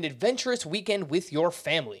embark on an adventurous weekend with your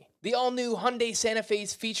family. The all-new Hyundai Santa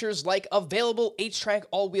Fe's features like available H-Track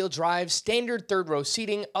all-wheel drive, standard third-row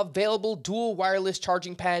seating, available dual wireless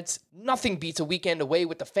charging pads. Nothing beats a weekend away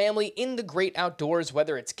with the family in the great outdoors,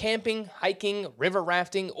 whether it's camping, hiking, river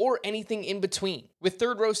rafting, or anything in between. With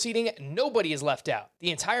third-row seating, nobody is left out.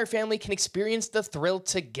 The entire family can experience the thrill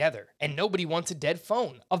together, and nobody wants a dead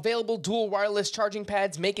phone. Available dual wireless charging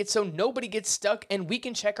pads make it so nobody gets stuck, and we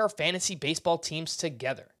can check our fantasy baseball teams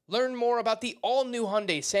together. Learn more about the all-new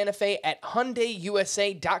Hyundai Santa Fe at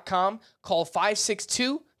HyundaiUSA.com. Call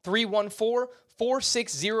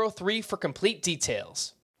 562-314-4603 for complete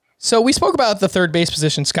details. So we spoke about the third base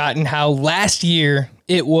position, Scott, and how last year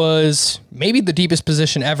it was maybe the deepest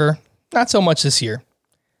position ever. Not so much this year.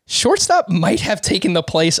 Shortstop might have taken the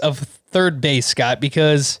place of third base, Scott,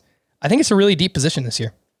 because I think it's a really deep position this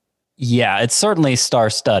year. Yeah, it's certainly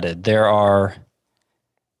star-studded. There are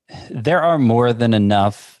more than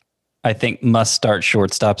enough, I think, must-start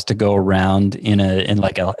shortstops to go around in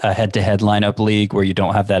a head-to-head lineup league where you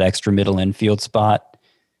don't have that extra middle infield spot.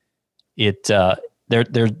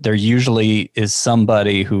 There usually is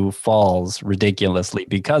somebody who falls ridiculously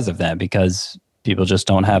because of that, because people just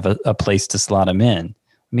don't have a place to slot them in.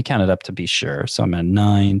 Let me count it up to be sure. So I'm at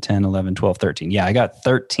 9, 10, 11, 12, 13. Yeah, I got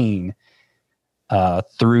 13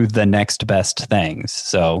 through the next best things.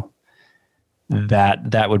 So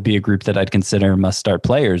that would be a group that I'd consider must-start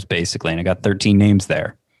players, basically. And I got 13 names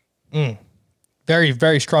there. Very,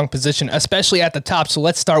 very strong position, especially at the top. So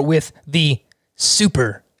let's start with the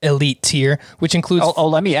super elite tier, which includes...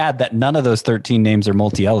 let me add that none of those 13 names are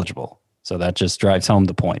multi-eligible. So that just drives home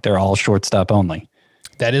the point. They're all shortstop only.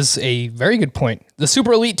 That is a very good point. The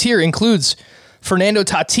super elite tier includes Fernando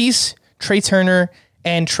Tatis, Trey Turner,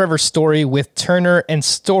 and Trevor Story, with Turner and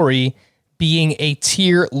Story being a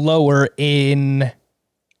tier lower in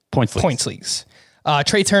points leagues.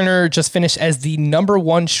 Trey Turner just finished as the number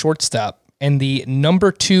 1 shortstop and the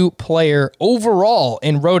number 2 player overall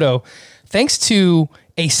in Roto, thanks to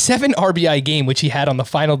a 7 RBI game, which he had on the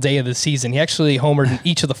final day of the season. He actually homered in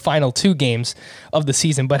each of the final 2 games of the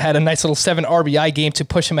season, but had a nice little 7 RBI game to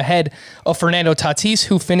push him ahead of Fernando Tatis,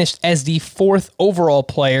 who finished as the 4th overall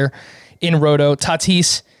player in Roto.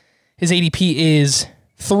 Tatis, his ADP is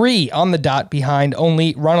 3 on the dot behind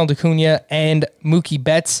only Ronald Acuna and Mookie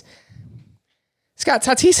Betts. Scott,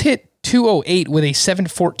 Tatis hit 208 with a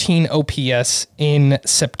 714 OPS in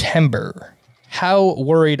September. How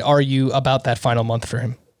worried are you about that final month for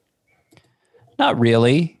him? Not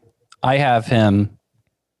really. I have him,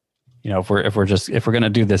 if we're going to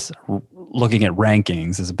do this looking at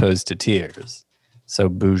rankings as opposed to tiers, so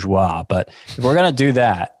bourgeois, but if we're going to do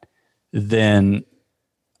that, then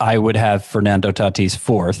I would have Fernando Tatis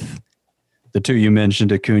 4th. The 2 you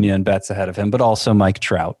mentioned, Acuna and Betts, ahead of him, but also Mike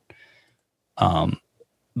Trout.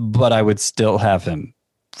 But I would still have him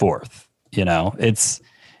 4th.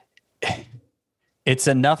 It's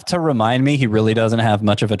enough to remind me he really doesn't have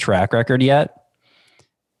much of a track record yet.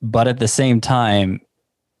 But at the same time,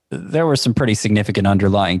 there were some pretty significant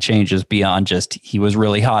underlying changes beyond just he was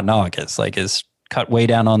really hot in August, like his cut way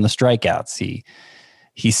down on the strikeouts.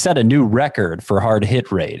 He set a new record for hard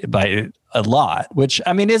hit rate by a lot, which,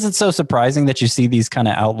 isn't so surprising that you see these kind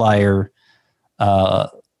of outlier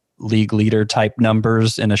league leader type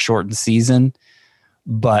numbers in a shortened season.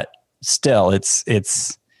 But still,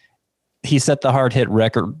 he set the hard hit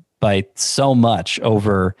record by so much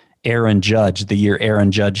over Aaron Judge, the year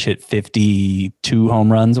Aaron Judge hit 52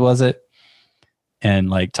 home runs, was it? And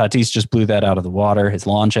Tatis just blew that out of the water. His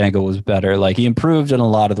launch angle was better. He improved in a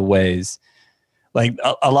lot of the ways.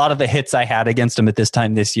 A lot of the hits I had against him at this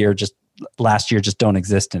time last year just don't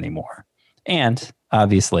exist anymore. And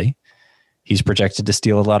obviously, he's projected to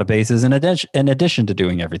steal a lot of bases in addition to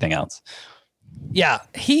doing everything else. Yeah,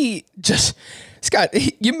 Scott,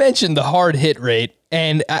 you mentioned the hard hit rate,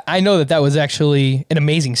 and I know that was actually an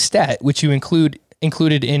amazing stat, which you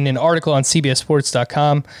included in an article on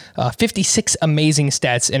CBSSports.com. 56 amazing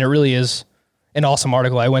stats, and it really is an awesome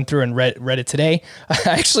article. I went through and read it today.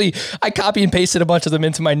 I copy and pasted a bunch of them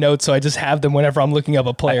into my notes, so I just have them whenever I'm looking up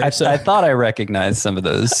a player. I thought I recognized some of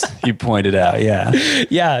those you pointed out, yeah.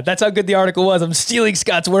 Yeah, that's how good the article was. I'm stealing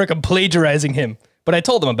Scott's work. I'm plagiarizing him. But I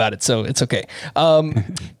told him about it, so it's okay.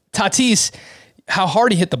 Tatis, how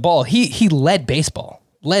hard he hit the ball. He led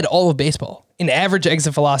all of baseball in average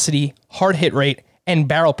exit velocity, hard hit rate, and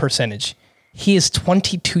barrel percentage. He is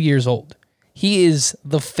 22 years old. He is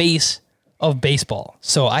the face of baseball.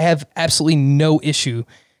 So I have absolutely no issue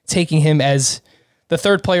taking him as the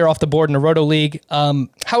 3rd player off the board in a Roto League. How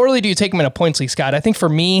early do you take him in a points league, Scott? I think for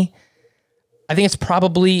me, it's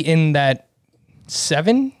probably in that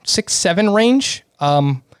 6, 7 range.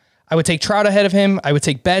 I would take Trout ahead of him. I would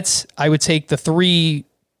take Betts. I would take the 3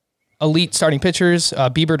 elite starting pitchers,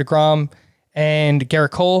 Bieber, DeGrom, and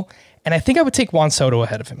Garrett Cole. And I think I would take Juan Soto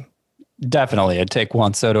ahead of him. Definitely. I'd take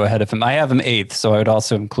Juan Soto ahead of him. I have him 8th, so I would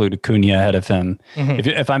also include Acuna ahead of him. Mm-hmm.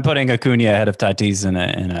 If I'm putting Acuna ahead of Tatis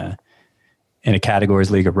in a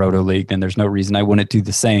categories league, a Roto league, then there's no reason I wouldn't do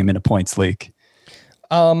the same in a points league.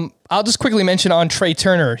 I'll just quickly mention on Trey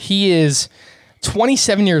Turner. He is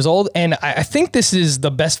 27 years old, and I think this is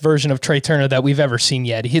the best version of Trey Turner that we've ever seen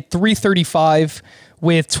yet. He hit .335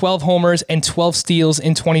 with 12 homers and 12 steals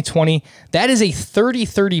in 2020. That is a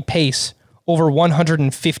 30-30 pace over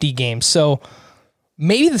 150 games. So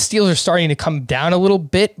maybe the steals are starting to come down a little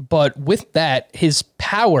bit, but with that, his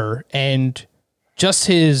power and just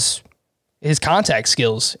his contact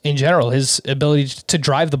skills in general, his ability to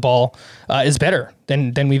drive the ball is better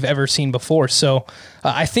than we've ever seen before. So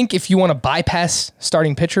I think if you want to bypass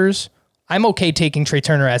starting pitchers, I'm okay taking Trey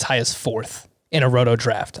Turner as high as 4th in a Roto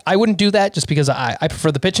draft. I wouldn't do that just because I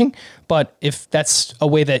prefer the pitching, but if that's a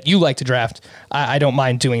way that you like to draft, I don't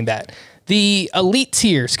mind doing that. The elite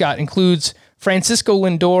tier, Scott, includes Francisco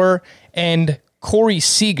Lindor and Corey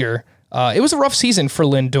Seager. It was a rough season for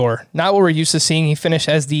Lindor. Not what we're used to seeing. He finished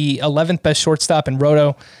as the 11th best shortstop in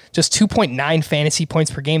Roto, just 2.9 fantasy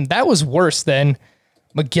points per game. That was worse than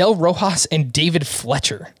Miguel Rojas and David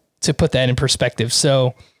Fletcher, to put that in perspective.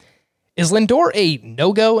 So is Lindor a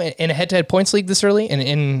no-go in a head-to-head points league this early? And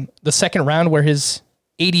in the second round where his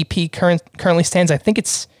ADP currently stands, I think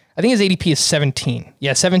it's I think his ADP is 17.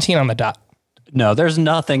 Yeah, 17 on the dot. No, there's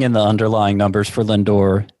nothing in the underlying numbers for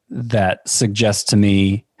Lindor that suggests to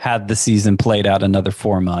me, had the season played out another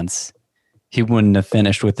 4 months, he wouldn't have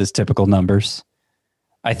finished with his typical numbers.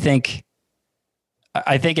 I think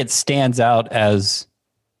it stands out as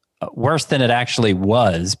worse than it actually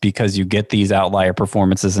was because you get these outlier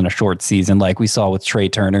performances in a short season, like we saw with Trey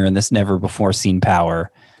Turner and this never before seen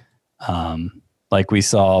power, like we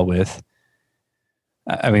saw with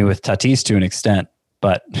Tatis to an extent.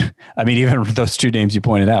 But I mean, even those two names you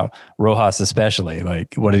pointed out, Rojas especially,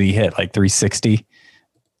 like what did he hit? Like 360?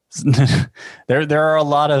 There are a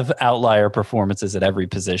lot of outlier performances at every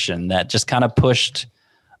position that just kind of pushed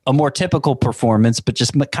a more typical performance, but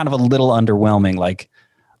just kind of a little underwhelming like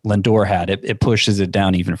Lindor had. It pushes it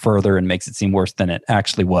down even further and makes it seem worse than it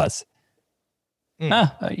actually was.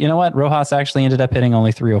 You know what? Rojas actually ended up hitting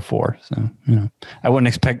only 304. So, I wouldn't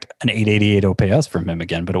expect an 888 OPS from him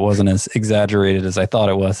again, but it wasn't as exaggerated as I thought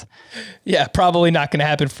it was. Yeah, probably not going to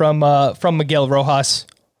happen from Miguel Rojas.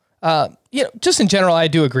 Just in general, I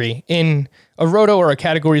do agree. In a roto or a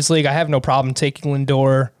categories league, I have no problem taking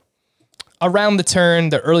Lindor around the turn,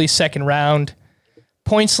 the early second round.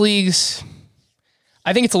 Points leagues,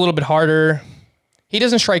 I think it's a little bit harder. He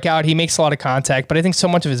doesn't strike out. He makes a lot of contact, but I think so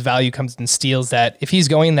much of his value comes in steals that if he's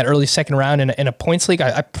going in that early second round in a points league,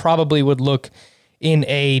 I probably would look in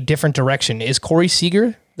a different direction. Is Corey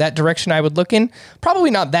Seager that direction I would look in? Probably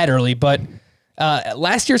not that early, but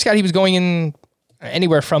last year, Scott, he was going in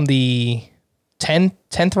anywhere from the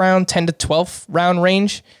 10th round, 10 to 12th round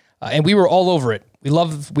range, and we were all over it. We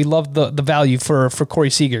love the value for Corey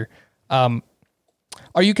Seager. Are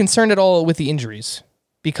you concerned at all with the injuries?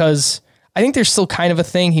 Because I think there's still kind of a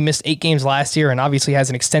thing. He missed 8 games last year and obviously has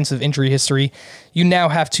an extensive injury history. You now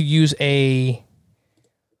have to use a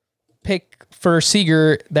pick for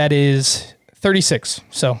Seager that is 36.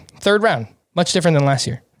 So 3rd round, much different than last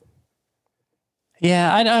year.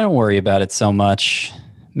 Yeah, I don't worry about it so much.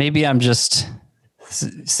 Maybe I'm just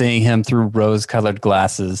seeing him through rose-colored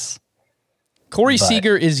glasses. Corey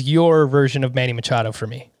Seager is your version of Manny Machado for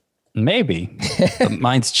me. Maybe, but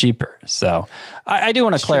mine's cheaper. So I do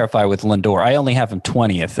want to clarify with Lindor. I only have him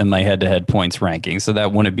 20th in my head-to-head points ranking, so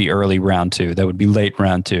that wouldn't be early round 2. That would be late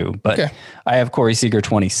round 2. But okay. I have Corey Seager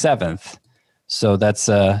 27th, so that's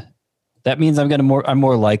that means I'm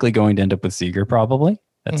more likely going to end up with Seager probably.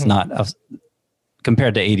 That's not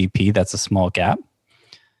compared to ADP. That's a small gap,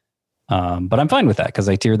 but I'm fine with that because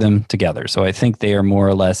I tier them together. So I think they are more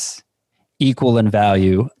or less equal in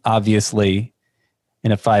value. Obviously,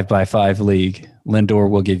 in a 5x5 league, Lindor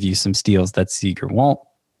will give you some steals that Seager won't,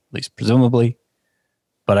 at least presumably.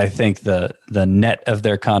 But I think the net of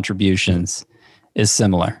their contributions is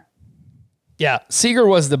similar. Yeah, Seager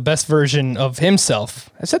was the best version of himself.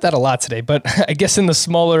 I said that a lot today, but I guess in the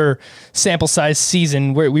smaller sample size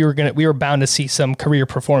season, where we were bound to see some career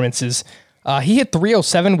performances. He hit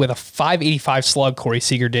 307 with a 585 slug. Corey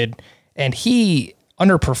Seager did, and he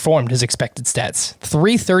underperformed his expected stats.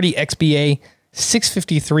 330 xBA.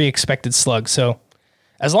 653 expected slug. So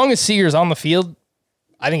as long as Seager's on the field,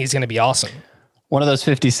 I think he's going to be awesome. One of those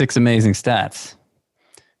 56 amazing stats.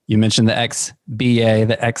 You mentioned the XBA,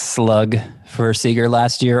 the X slug for Seager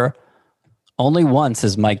last year. Only once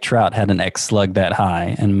has Mike Trout had an X slug that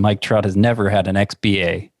high, and Mike Trout has never had an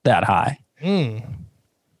XBA that high.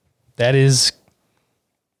 That is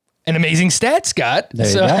an amazing stat, Scott.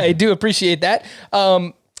 So I do appreciate that.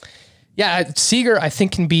 Yeah, Seager, I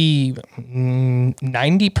think, can be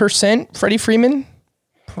 90% Freddie Freeman.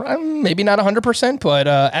 Maybe not 100%, but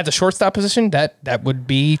at the shortstop position, that would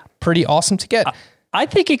be pretty awesome to get. I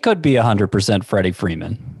think it could be 100% Freddie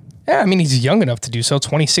Freeman. Yeah, I mean, he's young enough to do so,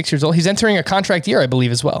 26 years old. He's entering a contract year, I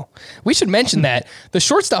believe, as well. We should mention that the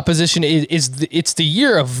shortstop position it's the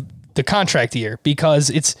year of the contract year because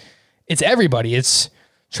it's everybody. It's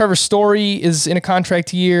Trevor Story is in a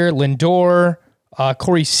contract year, Lindor,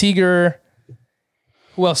 Corey Seager.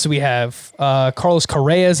 Who else do we have? Carlos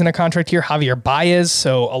Correa is in a contract here. Javier Baez.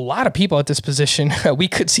 So a lot of people at this position. We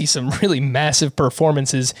could see some really massive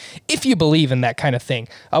performances if you believe in that kind of thing.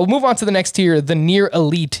 We'll move on to the next tier, the near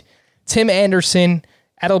elite. Tim Anderson,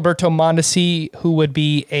 Adalberto Mondesi, who would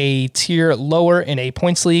be a tier lower in a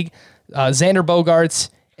points league. Xander Bogaerts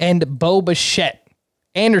and Bo Bichette.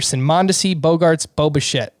 Anderson, Mondesi, Bogaerts, Bo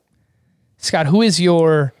Bichette. Scott, who is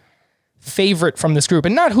your favorite from this group?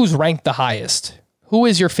 And not who's ranked the highest. Who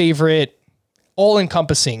is your favorite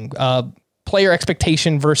all-encompassing player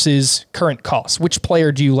expectation versus current cost? Which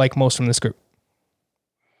player do you like most from this group?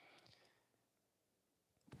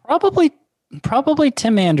 Probably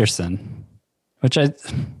Tim Anderson, which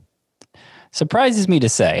surprises me to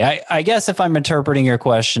say. I guess if I'm interpreting your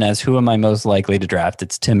question as who am I most likely to draft,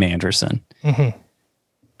 it's Tim Anderson. Mm-hmm.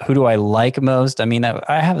 Who do I like most? I mean,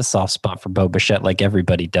 I have a soft spot for Bo Bichette like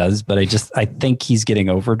everybody does, but I think he's getting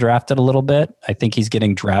overdrafted a little bit. I think he's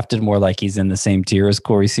getting drafted more like he's in the same tier as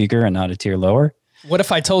Corey Seager and not a tier lower. What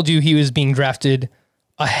if I told you he was being drafted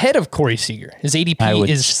ahead of Corey Seager? His ADP I would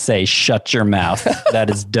say shut your mouth. That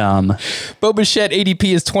is dumb. Bo Bichette ADP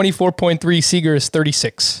is 24.3. Seager is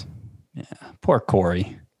 36. Yeah, poor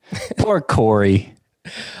Corey. Poor Corey.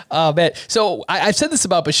 Man. So I've said this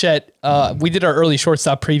about Bichette. We did our early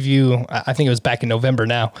shortstop preview. I think it was back in November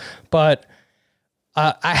now. But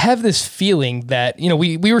I have this feeling that,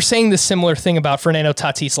 we were saying this similar thing about Fernando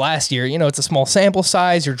Tatis last year. It's a small sample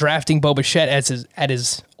size. You're drafting Bo Bichette at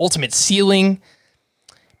his ultimate ceiling.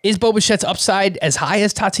 Is Bo Bichette's upside as high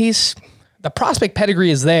as Tatis? The prospect pedigree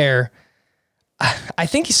is there. I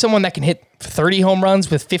think he's someone that can hit 30 home runs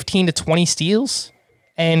with 15 to 20 steals.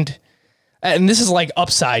 And this is like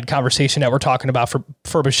upside conversation that we're talking about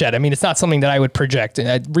for Bichette. I mean, it's not something that I would project.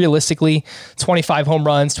 Realistically, 25 home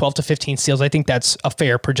runs, 12 to 15 steals, I think that's a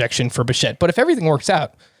fair projection for Bichette. But if everything works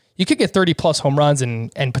out, you could get 30 plus home runs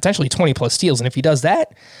and potentially 20 plus steals. And if he does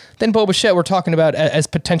that, then Bo Bichette we're talking about as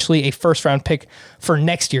potentially a first round pick for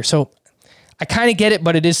next year. So I kind of get it,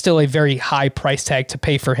 but it is still a very high price tag to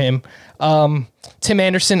pay for him. Tim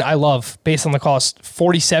Anderson, I love based on the cost.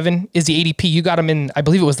 47 is the ADP. You got him in, I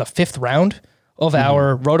believe it was the 5th round of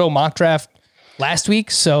our Roto mock draft last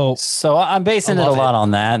week. So I'm basing it a lot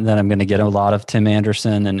on that. And then I'm going to get a lot of Tim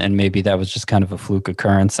Anderson and maybe that was just kind of a fluke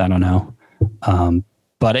occurrence. I don't know.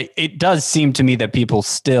 But it does seem to me that people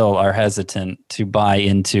still are hesitant to buy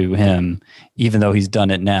into him, even though he's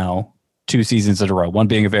done it now 2 seasons in a row, one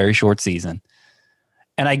being a very short season.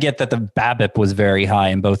 And I get that the BABIP was very high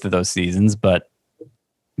in both of those seasons, but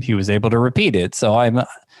he was able to repeat it. So I'm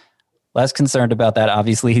less concerned about that.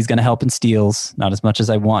 Obviously, he's going to help in steals, not as much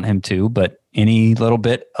as I want him to, but any little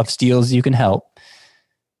bit of steals you can help,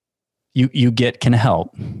 you can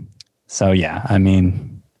help. So yeah, I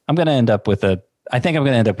mean, I think I'm going to end up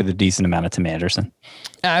with a decent amount of Tim Anderson.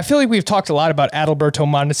 I feel like we've talked a lot about Adalberto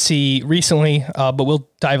Mondesi recently, but we'll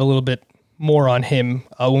dive a little bit more on him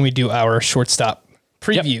when we do our shortstop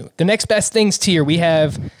preview. Yep. The next best things tier, we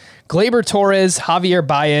have Gleyber Torres, Javier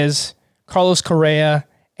Baez, Carlos Correa,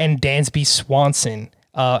 and Dansby Swanson.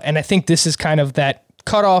 And I think this is kind of that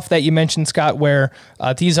cutoff that you mentioned, Scott, where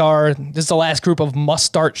this is the last group of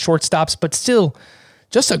must-start shortstops, but still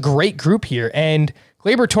just a great group here. And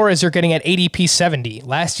Gleyber Torres you're getting at ADP 70.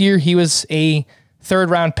 Last year, he was a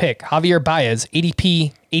 3rd-round pick. Javier Baez,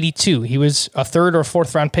 ADP 82. He was a 3rd or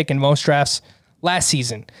 4th-round pick in most drafts last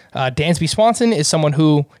season. Dansby Swanson is someone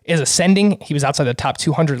who is ascending. He was outside the top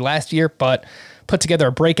 200 last year, but put together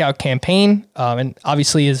a breakout campaign and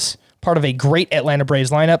obviously is part of a great Atlanta Braves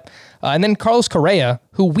lineup. And then Carlos Correa,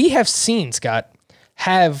 who we have seen, Scott,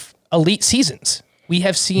 have elite seasons. We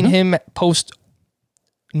have seen him post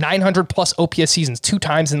 900 plus OPS seasons 2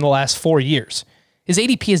 times in the last 4 years. His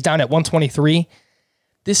ADP is down at 123.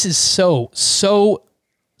 This is so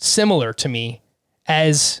similar to me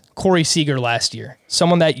as Corey Seager last year.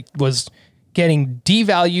 Someone that was getting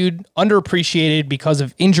devalued, underappreciated because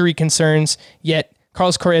of injury concerns, yet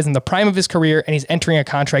Carlos Correa is in the prime of his career and he's entering a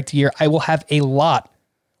contract year. I will have a lot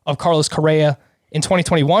of Carlos Correa in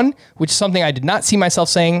 2021, which is something I did not see myself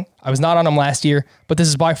saying. I was not on him last year, but this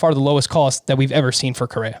is by far the lowest cost that we've ever seen for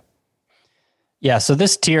Correa. Yeah, so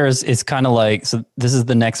this tier is kind of like, so this is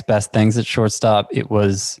the next best things at shortstop. It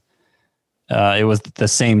was the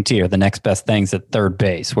same tier, the next best things at third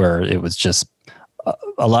base, where it was just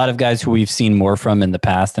a lot of guys who we've seen more from in the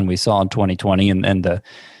past than we saw in 2020. And the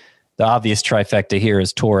obvious trifecta here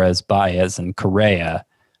is Torres, Baez, and Correa,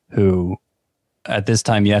 who at this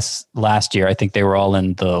time, last year, I think they were all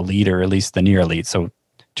in the lead or at least the near elite, so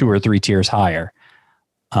 2 or 3 tiers higher.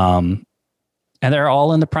 And they're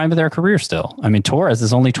all in the prime of their career still. I mean, Torres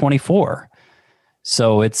is only 24.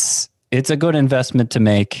 So it's a good investment to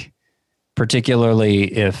make,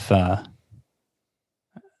 particularly if I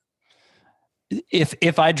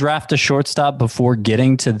draft a shortstop before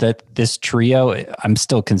getting to this trio, I'm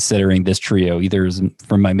still considering this trio either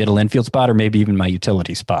from my middle infield spot or maybe even my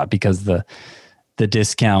utility spot, because the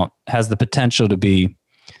discount has the potential to be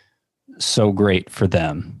so great for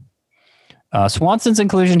them. Swanson's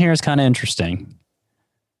inclusion here is kind of interesting.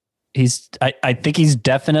 I think he's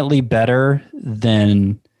definitely better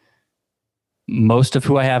than most of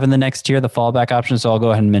who I have in the next tier, the fallback options. So I'll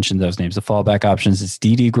go ahead and mention those names. The fallback options is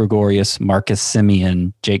Didi Gregorius, Marcus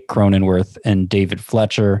Semien, Jake Cronenworth, and David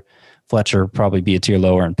Fletcher. Fletcher probably be a tier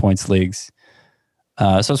lower in points leagues.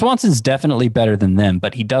 So Swanson's definitely better than them,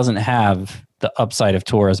 but he doesn't have the upside of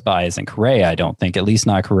Torres, Baez, and Correa, I don't think, at least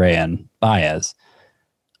not Correa and Baez.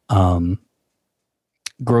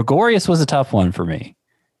 Gregorius was a tough one for me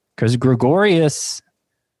because Gregorius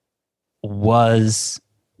was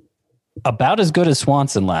about as good as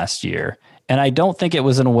Swanson last year, and I don't think it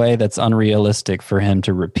was in a way that's unrealistic for him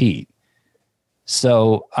to repeat.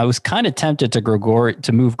 So I was kind of tempted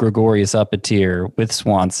to move Gregorius up a tier with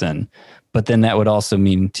Swanson, but then that would also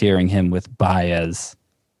mean tiering him with Baez,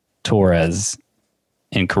 Torres,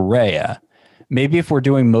 and Correa. Maybe if we're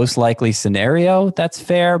doing most likely scenario, that's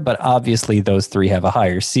fair, but obviously those three have a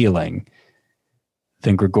higher ceiling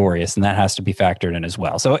than Gregorius, and that has to be factored in as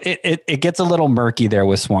well. So it gets a little murky there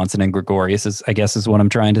with Swanson and Gregorius, I guess is what I'm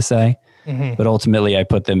trying to say. Mm-hmm. But ultimately, I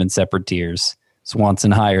put them in separate tiers.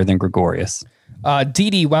 Swanson higher than Gregorius.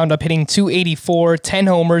 Didi wound up hitting 284, 10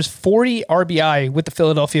 homers, 40 RBI with the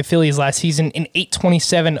Philadelphia Phillies last season, and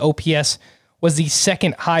 827 OPS was the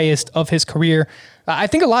second highest of his career. I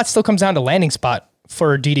think a lot still comes down to landing spot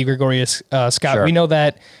for Didi Gregorius, Scott. Sure. We know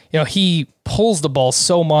that he pulls the ball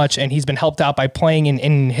so much, and he's been helped out by playing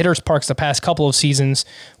in hitters' parks the past couple of seasons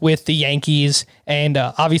with the Yankees and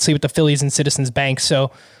obviously with the Phillies and Citizens Bank.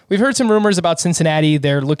 So we've heard some rumors about Cincinnati.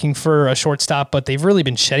 They're looking for a shortstop, but they've really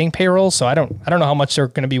been shedding payroll. So I don't know how much they're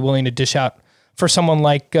going to be willing to dish out for someone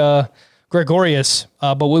like Gregorius,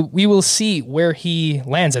 but we will see where he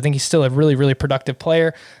lands. I think he's still a really, really productive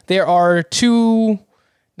player. There are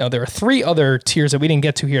three other tiers that we didn't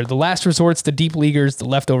get to here. The last resorts, the deep leaguers, the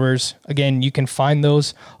leftovers. Again, you can find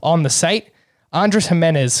those on the site. Andres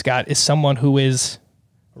Gimenez, Scott, is someone who is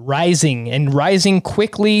rising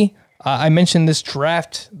quickly. I mentioned this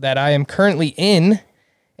draft that I am currently in,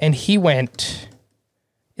 and he went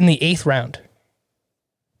in the 8th round.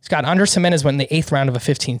 Scott, Andres Gimenez went in the 8th round of a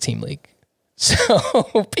 15-team league.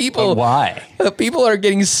 So people are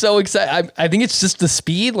getting so excited. I think it's just the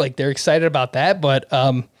speed. Like, they're excited about that, but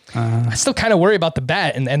I still kind of worry about the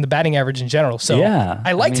bat and the batting average in general. So yeah,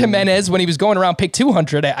 I liked Gimenez when he was going around pick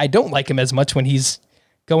 200. I don't like him as much when he's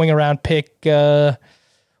going around pick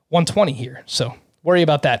 120 here. So worry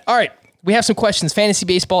about that. All right. We have some questions.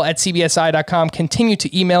 FantasyBaseball@cbsi.com. Continue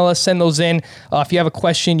to email us. Send those in. If you have a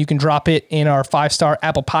question, you can drop it in our 5-star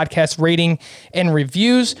Apple Podcast rating and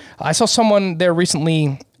reviews. I saw someone there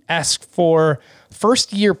recently ask for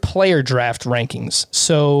first-year player draft rankings.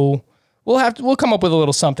 So we'll come up with a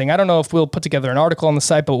little something. I don't know if we'll put together an article on the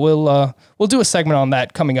site, but we'll do a segment on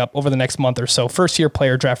that coming up over the next month or so. First-year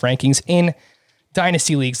player draft rankings in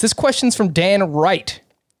Dynasty Leagues. This question's from Dan Wright.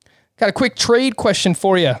 Got a quick trade question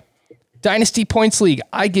for you. Dynasty Points League.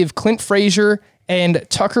 I give Clint Frazier and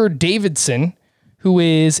Tucker Davidson, who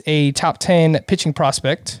is a top 10 pitching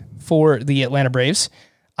prospect for the Atlanta Braves.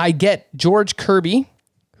 I get George Kirby,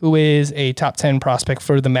 who is a top 10 prospect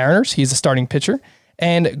for the Mariners. He's a starting pitcher.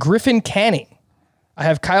 And Griffin Canning. I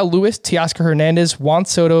have Kyle Lewis, Teoscar Hernandez, Juan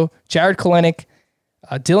Soto, Jared Kelenic,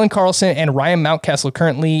 Dylan Carlson, and Ryan Mountcastle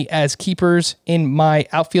currently as keepers in my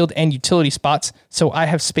outfield and utility spots, so I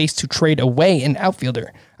have space to trade away an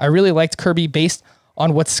outfielder. I really liked Kirby based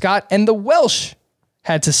on what Scott and the Welsh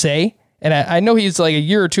had to say, and I know he's like a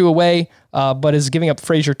year or two away, but is giving up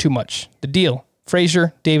Frazier too much. The deal,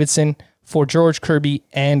 Frazier, Davidson for George Kirby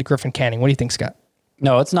and Griffin Canning. What do you think, Scott?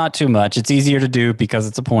 No, it's not too much. It's easier to do because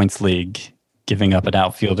it's a points league, giving up an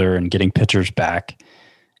outfielder and getting pitchers back.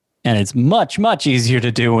 And it's much, much easier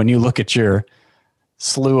to do when you look at your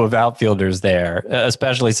slew of outfielders there,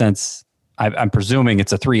 especially since I'm presuming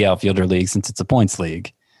it's a 3 outfielder league since it's a points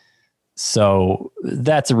league. So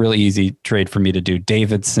that's a really easy trade for me to do.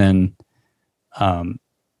 Davidson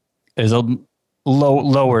is a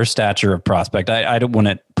lower stature of prospect. I don't want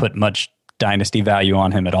to put much dynasty value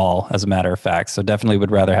on him at all, as a matter of fact. So definitely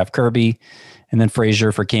would rather have Kirby and then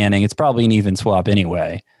Frazier for Canning. It's probably an even swap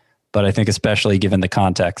anyway. But I think especially given the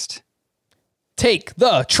context. Take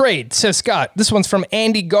the trade, says Scott. This one's from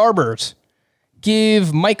Andy Garbers.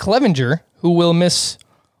 Give Mike Clevenger, who will miss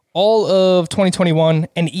all of 2021,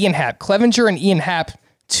 and Ian Happ. Clevenger and Ian Happ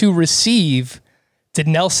to receive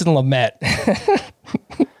Dinelson Lamet.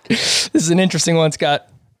 This is an interesting one, Scott.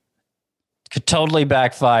 Could totally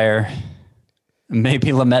backfire. Maybe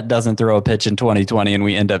Lamet doesn't throw a pitch in 2020 and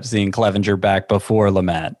we end up seeing Clevenger back before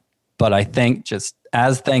Lamet. But I think just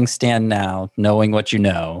as things stand now, knowing what you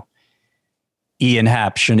know, Ian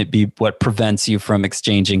Happ shouldn't be what prevents you from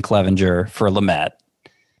exchanging Clevenger for Lamet.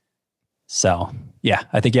 So, yeah,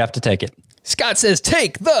 I think you have to take it. Scott says,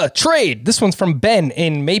 take the trade. This one's from Ben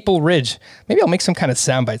in Maple Ridge. Maybe I'll make some kind of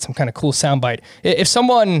soundbite, some kind of cool soundbite. If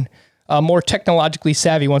someone more technologically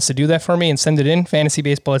savvy wants to do that for me and send it in,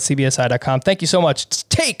 fantasybaseball@cbsi.com. Thank you so much.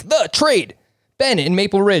 Take the trade. Ben in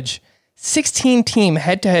Maple Ridge, 16-team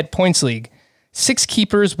head-to-head points league, 6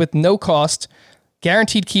 keepers with no cost.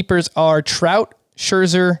 Guaranteed keepers are Trout,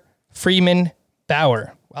 Scherzer, Freeman,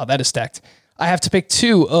 Bauer. Wow, that is stacked. I have to pick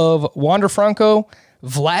 2 of Wander Franco,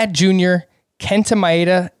 Vlad Jr., Kenta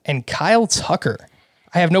Maeda, and Kyle Tucker.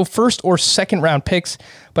 I have no first or second round picks,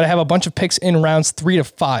 but I have a bunch of picks in rounds 3 to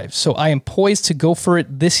 5. So I am poised to go for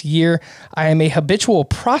it this year. I am a habitual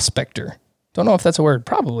prospector. Don't know if that's a word.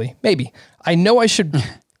 Probably. Maybe. I know I should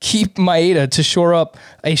keep Maeda to shore up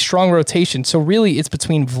a strong rotation. So really it's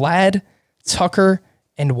between Vlad, Tucker,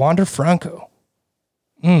 and Wander Franco.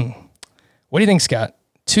 What do you think, Scott?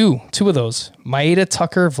 Two of those. Maeda,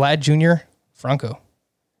 Tucker, Vlad Jr., Franco.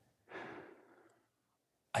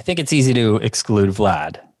 I think it's easy to exclude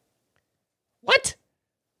Vlad. What?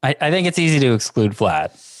 I think it's easy to exclude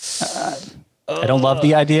Vlad. I don't love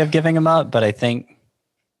the idea of giving him up, but I think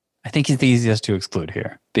he's the easiest to exclude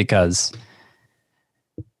here because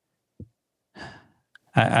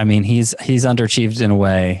I mean he's underachieved in a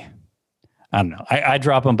way. I don't know. I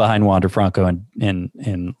drop him behind Wander Franco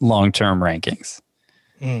in long-term rankings.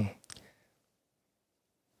 No,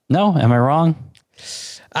 am I wrong?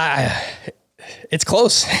 It's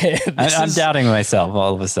close. I'm doubting myself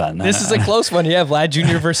all of a sudden. This is a close one. Yeah, Vlad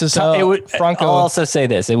Jr. versus Franco. I'll also say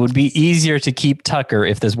this. It would be easier to keep Tucker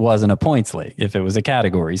if this wasn't a points league. If it was a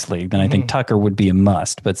categories league, then I think Tucker would be a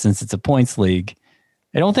must. But since it's a points league,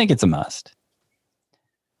 I don't think it's a must.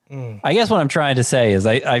 I guess what I'm trying to say is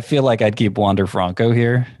I feel like I'd keep Wander Franco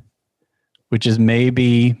here, which is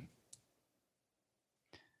maybe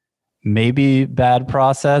bad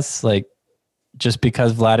process. Like, just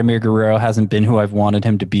because Vladimir Guerrero hasn't been who I've wanted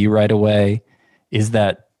him to be right away, is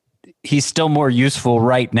that he's still more useful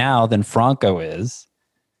right now than Franco is.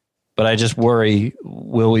 But I just worry,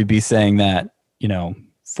 will we be saying that, 4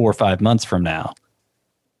 or 5 months from now?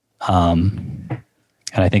 And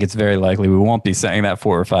I think it's very likely we won't be saying that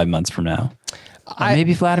 4 or 5 months from now.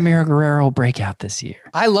 Maybe Vladimir Guerrero will break out this year.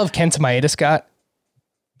 I love Kenta Maeda, Scott.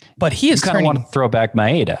 But he is turning... want to throw back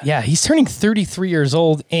Maeda. Yeah, he's turning 33 years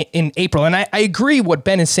old in April. And I agree what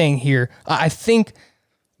Ben is saying here. I think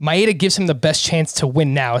Maeda gives him the best chance to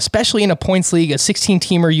win now, especially in a points league, a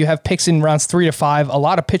 16-teamer. You have picks in rounds 3 to 5. A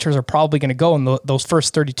lot of pitchers are probably going to go in those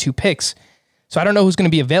first 32 picks. So I don't know who's going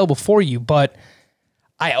to be available for you, but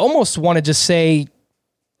I almost want to just say,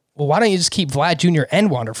 well, why don't you just keep Vlad Jr. and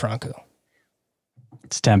Wander Franco?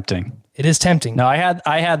 It's tempting. It is tempting. No, I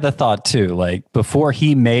had the thought too. Like before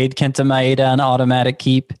he made Kenta Maeda an automatic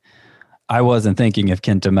keep, I wasn't thinking of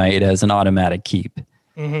Kenta Maeda as an automatic keep.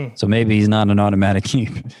 So maybe he's not an automatic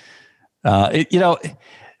keep.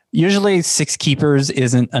 Usually 6 keepers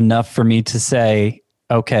isn't enough for me to say,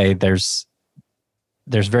 okay, there's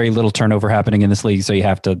very little turnover happening in this league, so you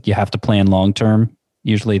have to plan long term.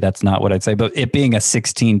 Usually that's not what I'd say, but it being a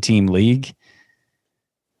 16-team league,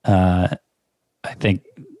 I think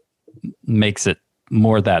makes it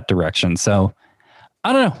more that direction. So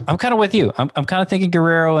I don't know. I'm kind of with you. I'm kind of thinking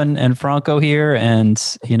Guerrero and Franco here. And,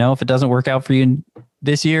 if it doesn't work out for you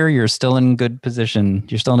this year, you're still in good position.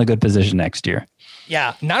 You're still in a good position next year.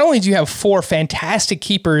 Yeah. Not only do you have 4 fantastic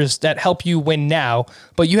keepers that help you win now,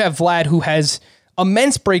 but you have Vlad, who has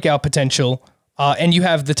immense breakout potential. And you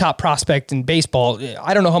have the top prospect in baseball.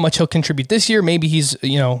 I don't know how much he'll contribute this year. Maybe he's,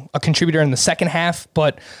 a contributor in the second half,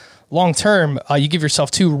 but long term, you give yourself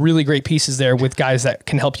 2 really great pieces there with guys that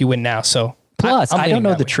can help you win now. So plus, I don't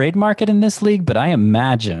know the trade market in this league, but I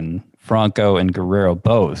imagine Franco and Guerrero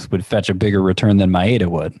both would fetch a bigger return than Maeda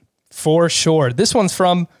would. For sure. This one's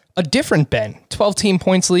from a different Ben, 12-team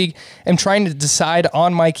points league. I'm trying to decide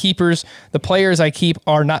on my keepers. The players I keep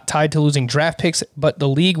are not tied to losing draft picks, but the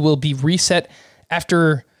league will be reset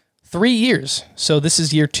after 3 years. So this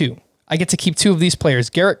is year 2. I get to keep 2 of these players,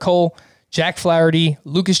 Garrett Cole, Jack Flaherty,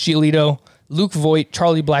 Lucas Giolito, Luke Voit,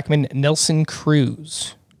 Charlie Blackmon, Nelson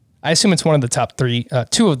Cruz. I assume it's one of the top 3,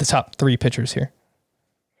 2 of the top 3 pitchers here.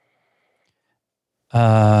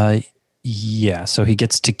 Yeah, so he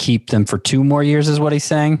gets to keep them for 2 more years is what he's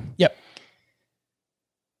saying? Yep.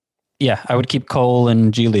 Yeah, I would keep Cole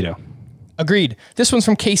and Giolito. Agreed. This one's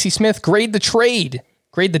from Casey Smith. Grade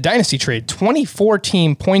the dynasty trade.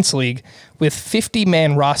 24-team points league with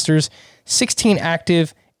 50-man rosters, 16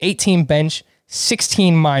 active, 18 bench,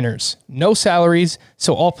 16 minors. No salaries,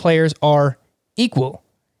 so all players are equal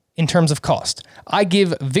in terms of cost. I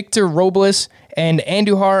give Victor Robles and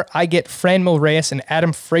Andujar. I get Franmil Reyes and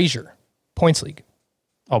Adam Frazier. Points league.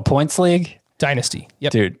 Oh, points league? Dynasty.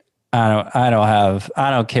 Yep. Dude, I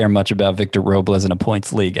don't care much about Victor Robles in a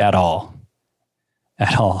points league at all.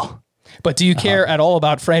 At all. But do you care at all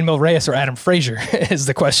about Franmil Reyes or Adam Frazier is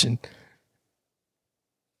the question.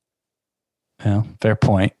 Well, fair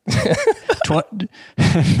point.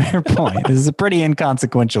 Fair point. This is a pretty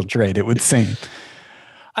inconsequential trade, it would seem.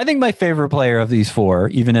 I think my favorite player of these four,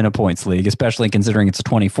 even in a points league, especially considering it's a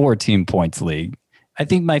 24-team points league, I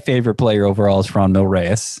think my favorite player overall is Franmil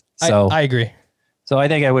Reyes. So I agree. So I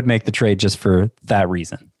think I would make the trade just for that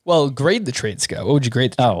reason. Well, grade the trade, Scott. What would you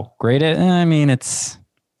grade the trade? Oh, grade it? I mean, it's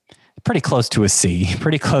pretty close to a C.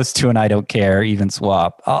 Pretty close to an I don't care, even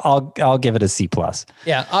swap. I'll give it a C+.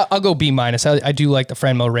 Yeah, I'll go B-. I do like the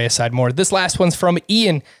Franmil Reyes side more. This last one's from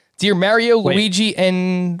Ian. Dear Mario, Luigi,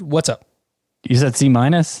 and what's up? You said C-?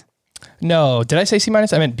 No, did I say C-?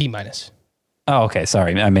 I meant B-. Oh, okay.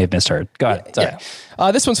 Sorry. I may have misheard. Go ahead. Sorry.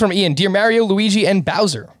 Yeah. This one's from Ian. Dear Mario, Luigi, and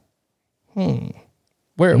Bowser.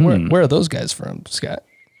 Where are those guys from, Scott?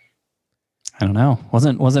 I don't know.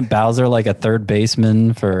 Wasn't Bowser like a third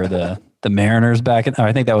baseman for the Mariners back in? Oh,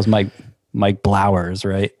 I think that was Mike Blowers,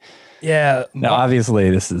 right? Yeah. Now,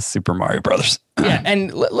 obviously, this is Super Mario Brothers. Yeah,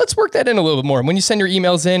 and let's work that in a little bit more. When you send your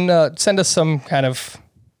emails in, send us some kind of.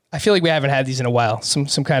 I feel like we haven't had these in a while. Some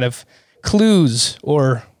kind of clues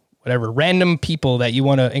or whatever, random people that you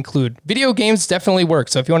want to include. Video games definitely work.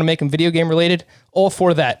 So if you want to make them video game related, all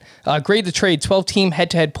for that. Grade the trade, 12-team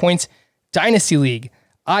head-to-head points, Dynasty League.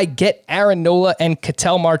 I get Aaron Nola and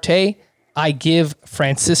Ketel Marte. I give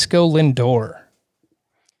Francisco Lindor.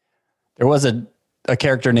 There was a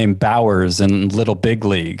character named Bowers in Little Big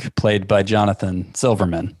League, played by Jonathan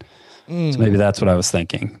Silverman. So maybe that's what I was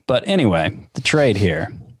thinking. But anyway, the trade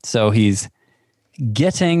here. So he's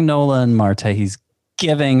getting Nola and Marte. He's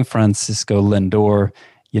giving Francisco Lindor.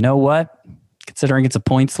 You know what? Considering it's a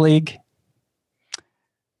points league,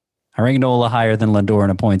 I rank Nola higher than Lindor in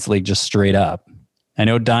a points league just straight up. I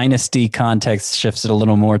know Dynasty context shifts it a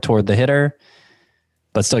little more toward the hitter,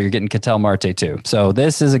 but still you're getting Ketel Marte too. So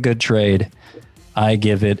this is a good trade. I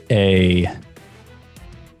give it a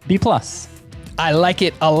B+. I like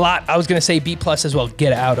it a lot. I was going to say B+ as well.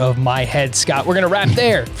 Get out of my head, Scott. We're going to wrap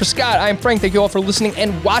there. For Scott, I'm Frank. Thank you all for listening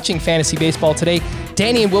and watching Fantasy Baseball today.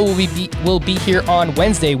 Danny and Will will be here on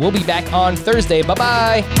Wednesday. We'll be back on Thursday.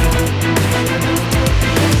 Bye-bye.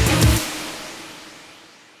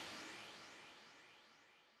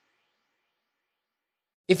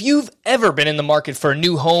 If you've ever been in the market for a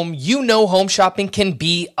new home, you know home shopping can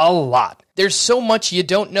be a lot. There's so much you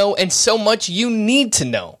don't know and so much you need to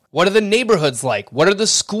know. What are the neighborhoods like? What are the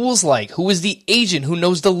schools like? Who is the agent who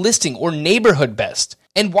knows the listing or neighborhood best?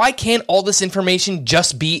 And why can't all this information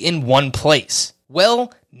just be in one place?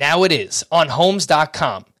 Well, now it is on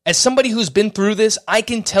Homes.com. As somebody who's been through this, I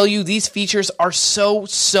can tell you these features are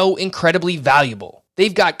so incredibly valuable.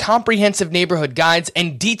 They've got comprehensive neighborhood guides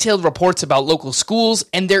and detailed reports about local schools,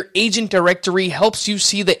 and their agent directory helps you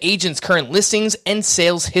see the agent's current listings and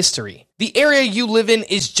sales history. The area you live in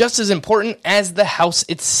is just as important as the house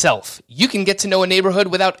itself. You can get to know a neighborhood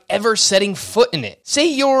without ever setting foot in it. Say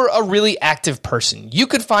you're a really active person. You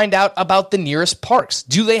could find out about the nearest parks.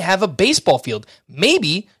 Do they have a baseball field?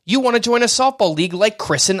 Maybe you want to join a softball league like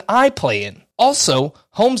Chris and I play in. Also,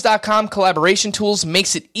 Homes.com collaboration tools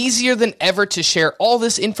makes it easier than ever to share all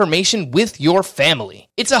this information with your family.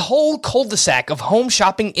 It's a whole cul-de-sac of home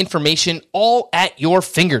shopping information all at your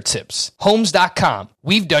fingertips. Homes.com.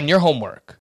 We've done your homework.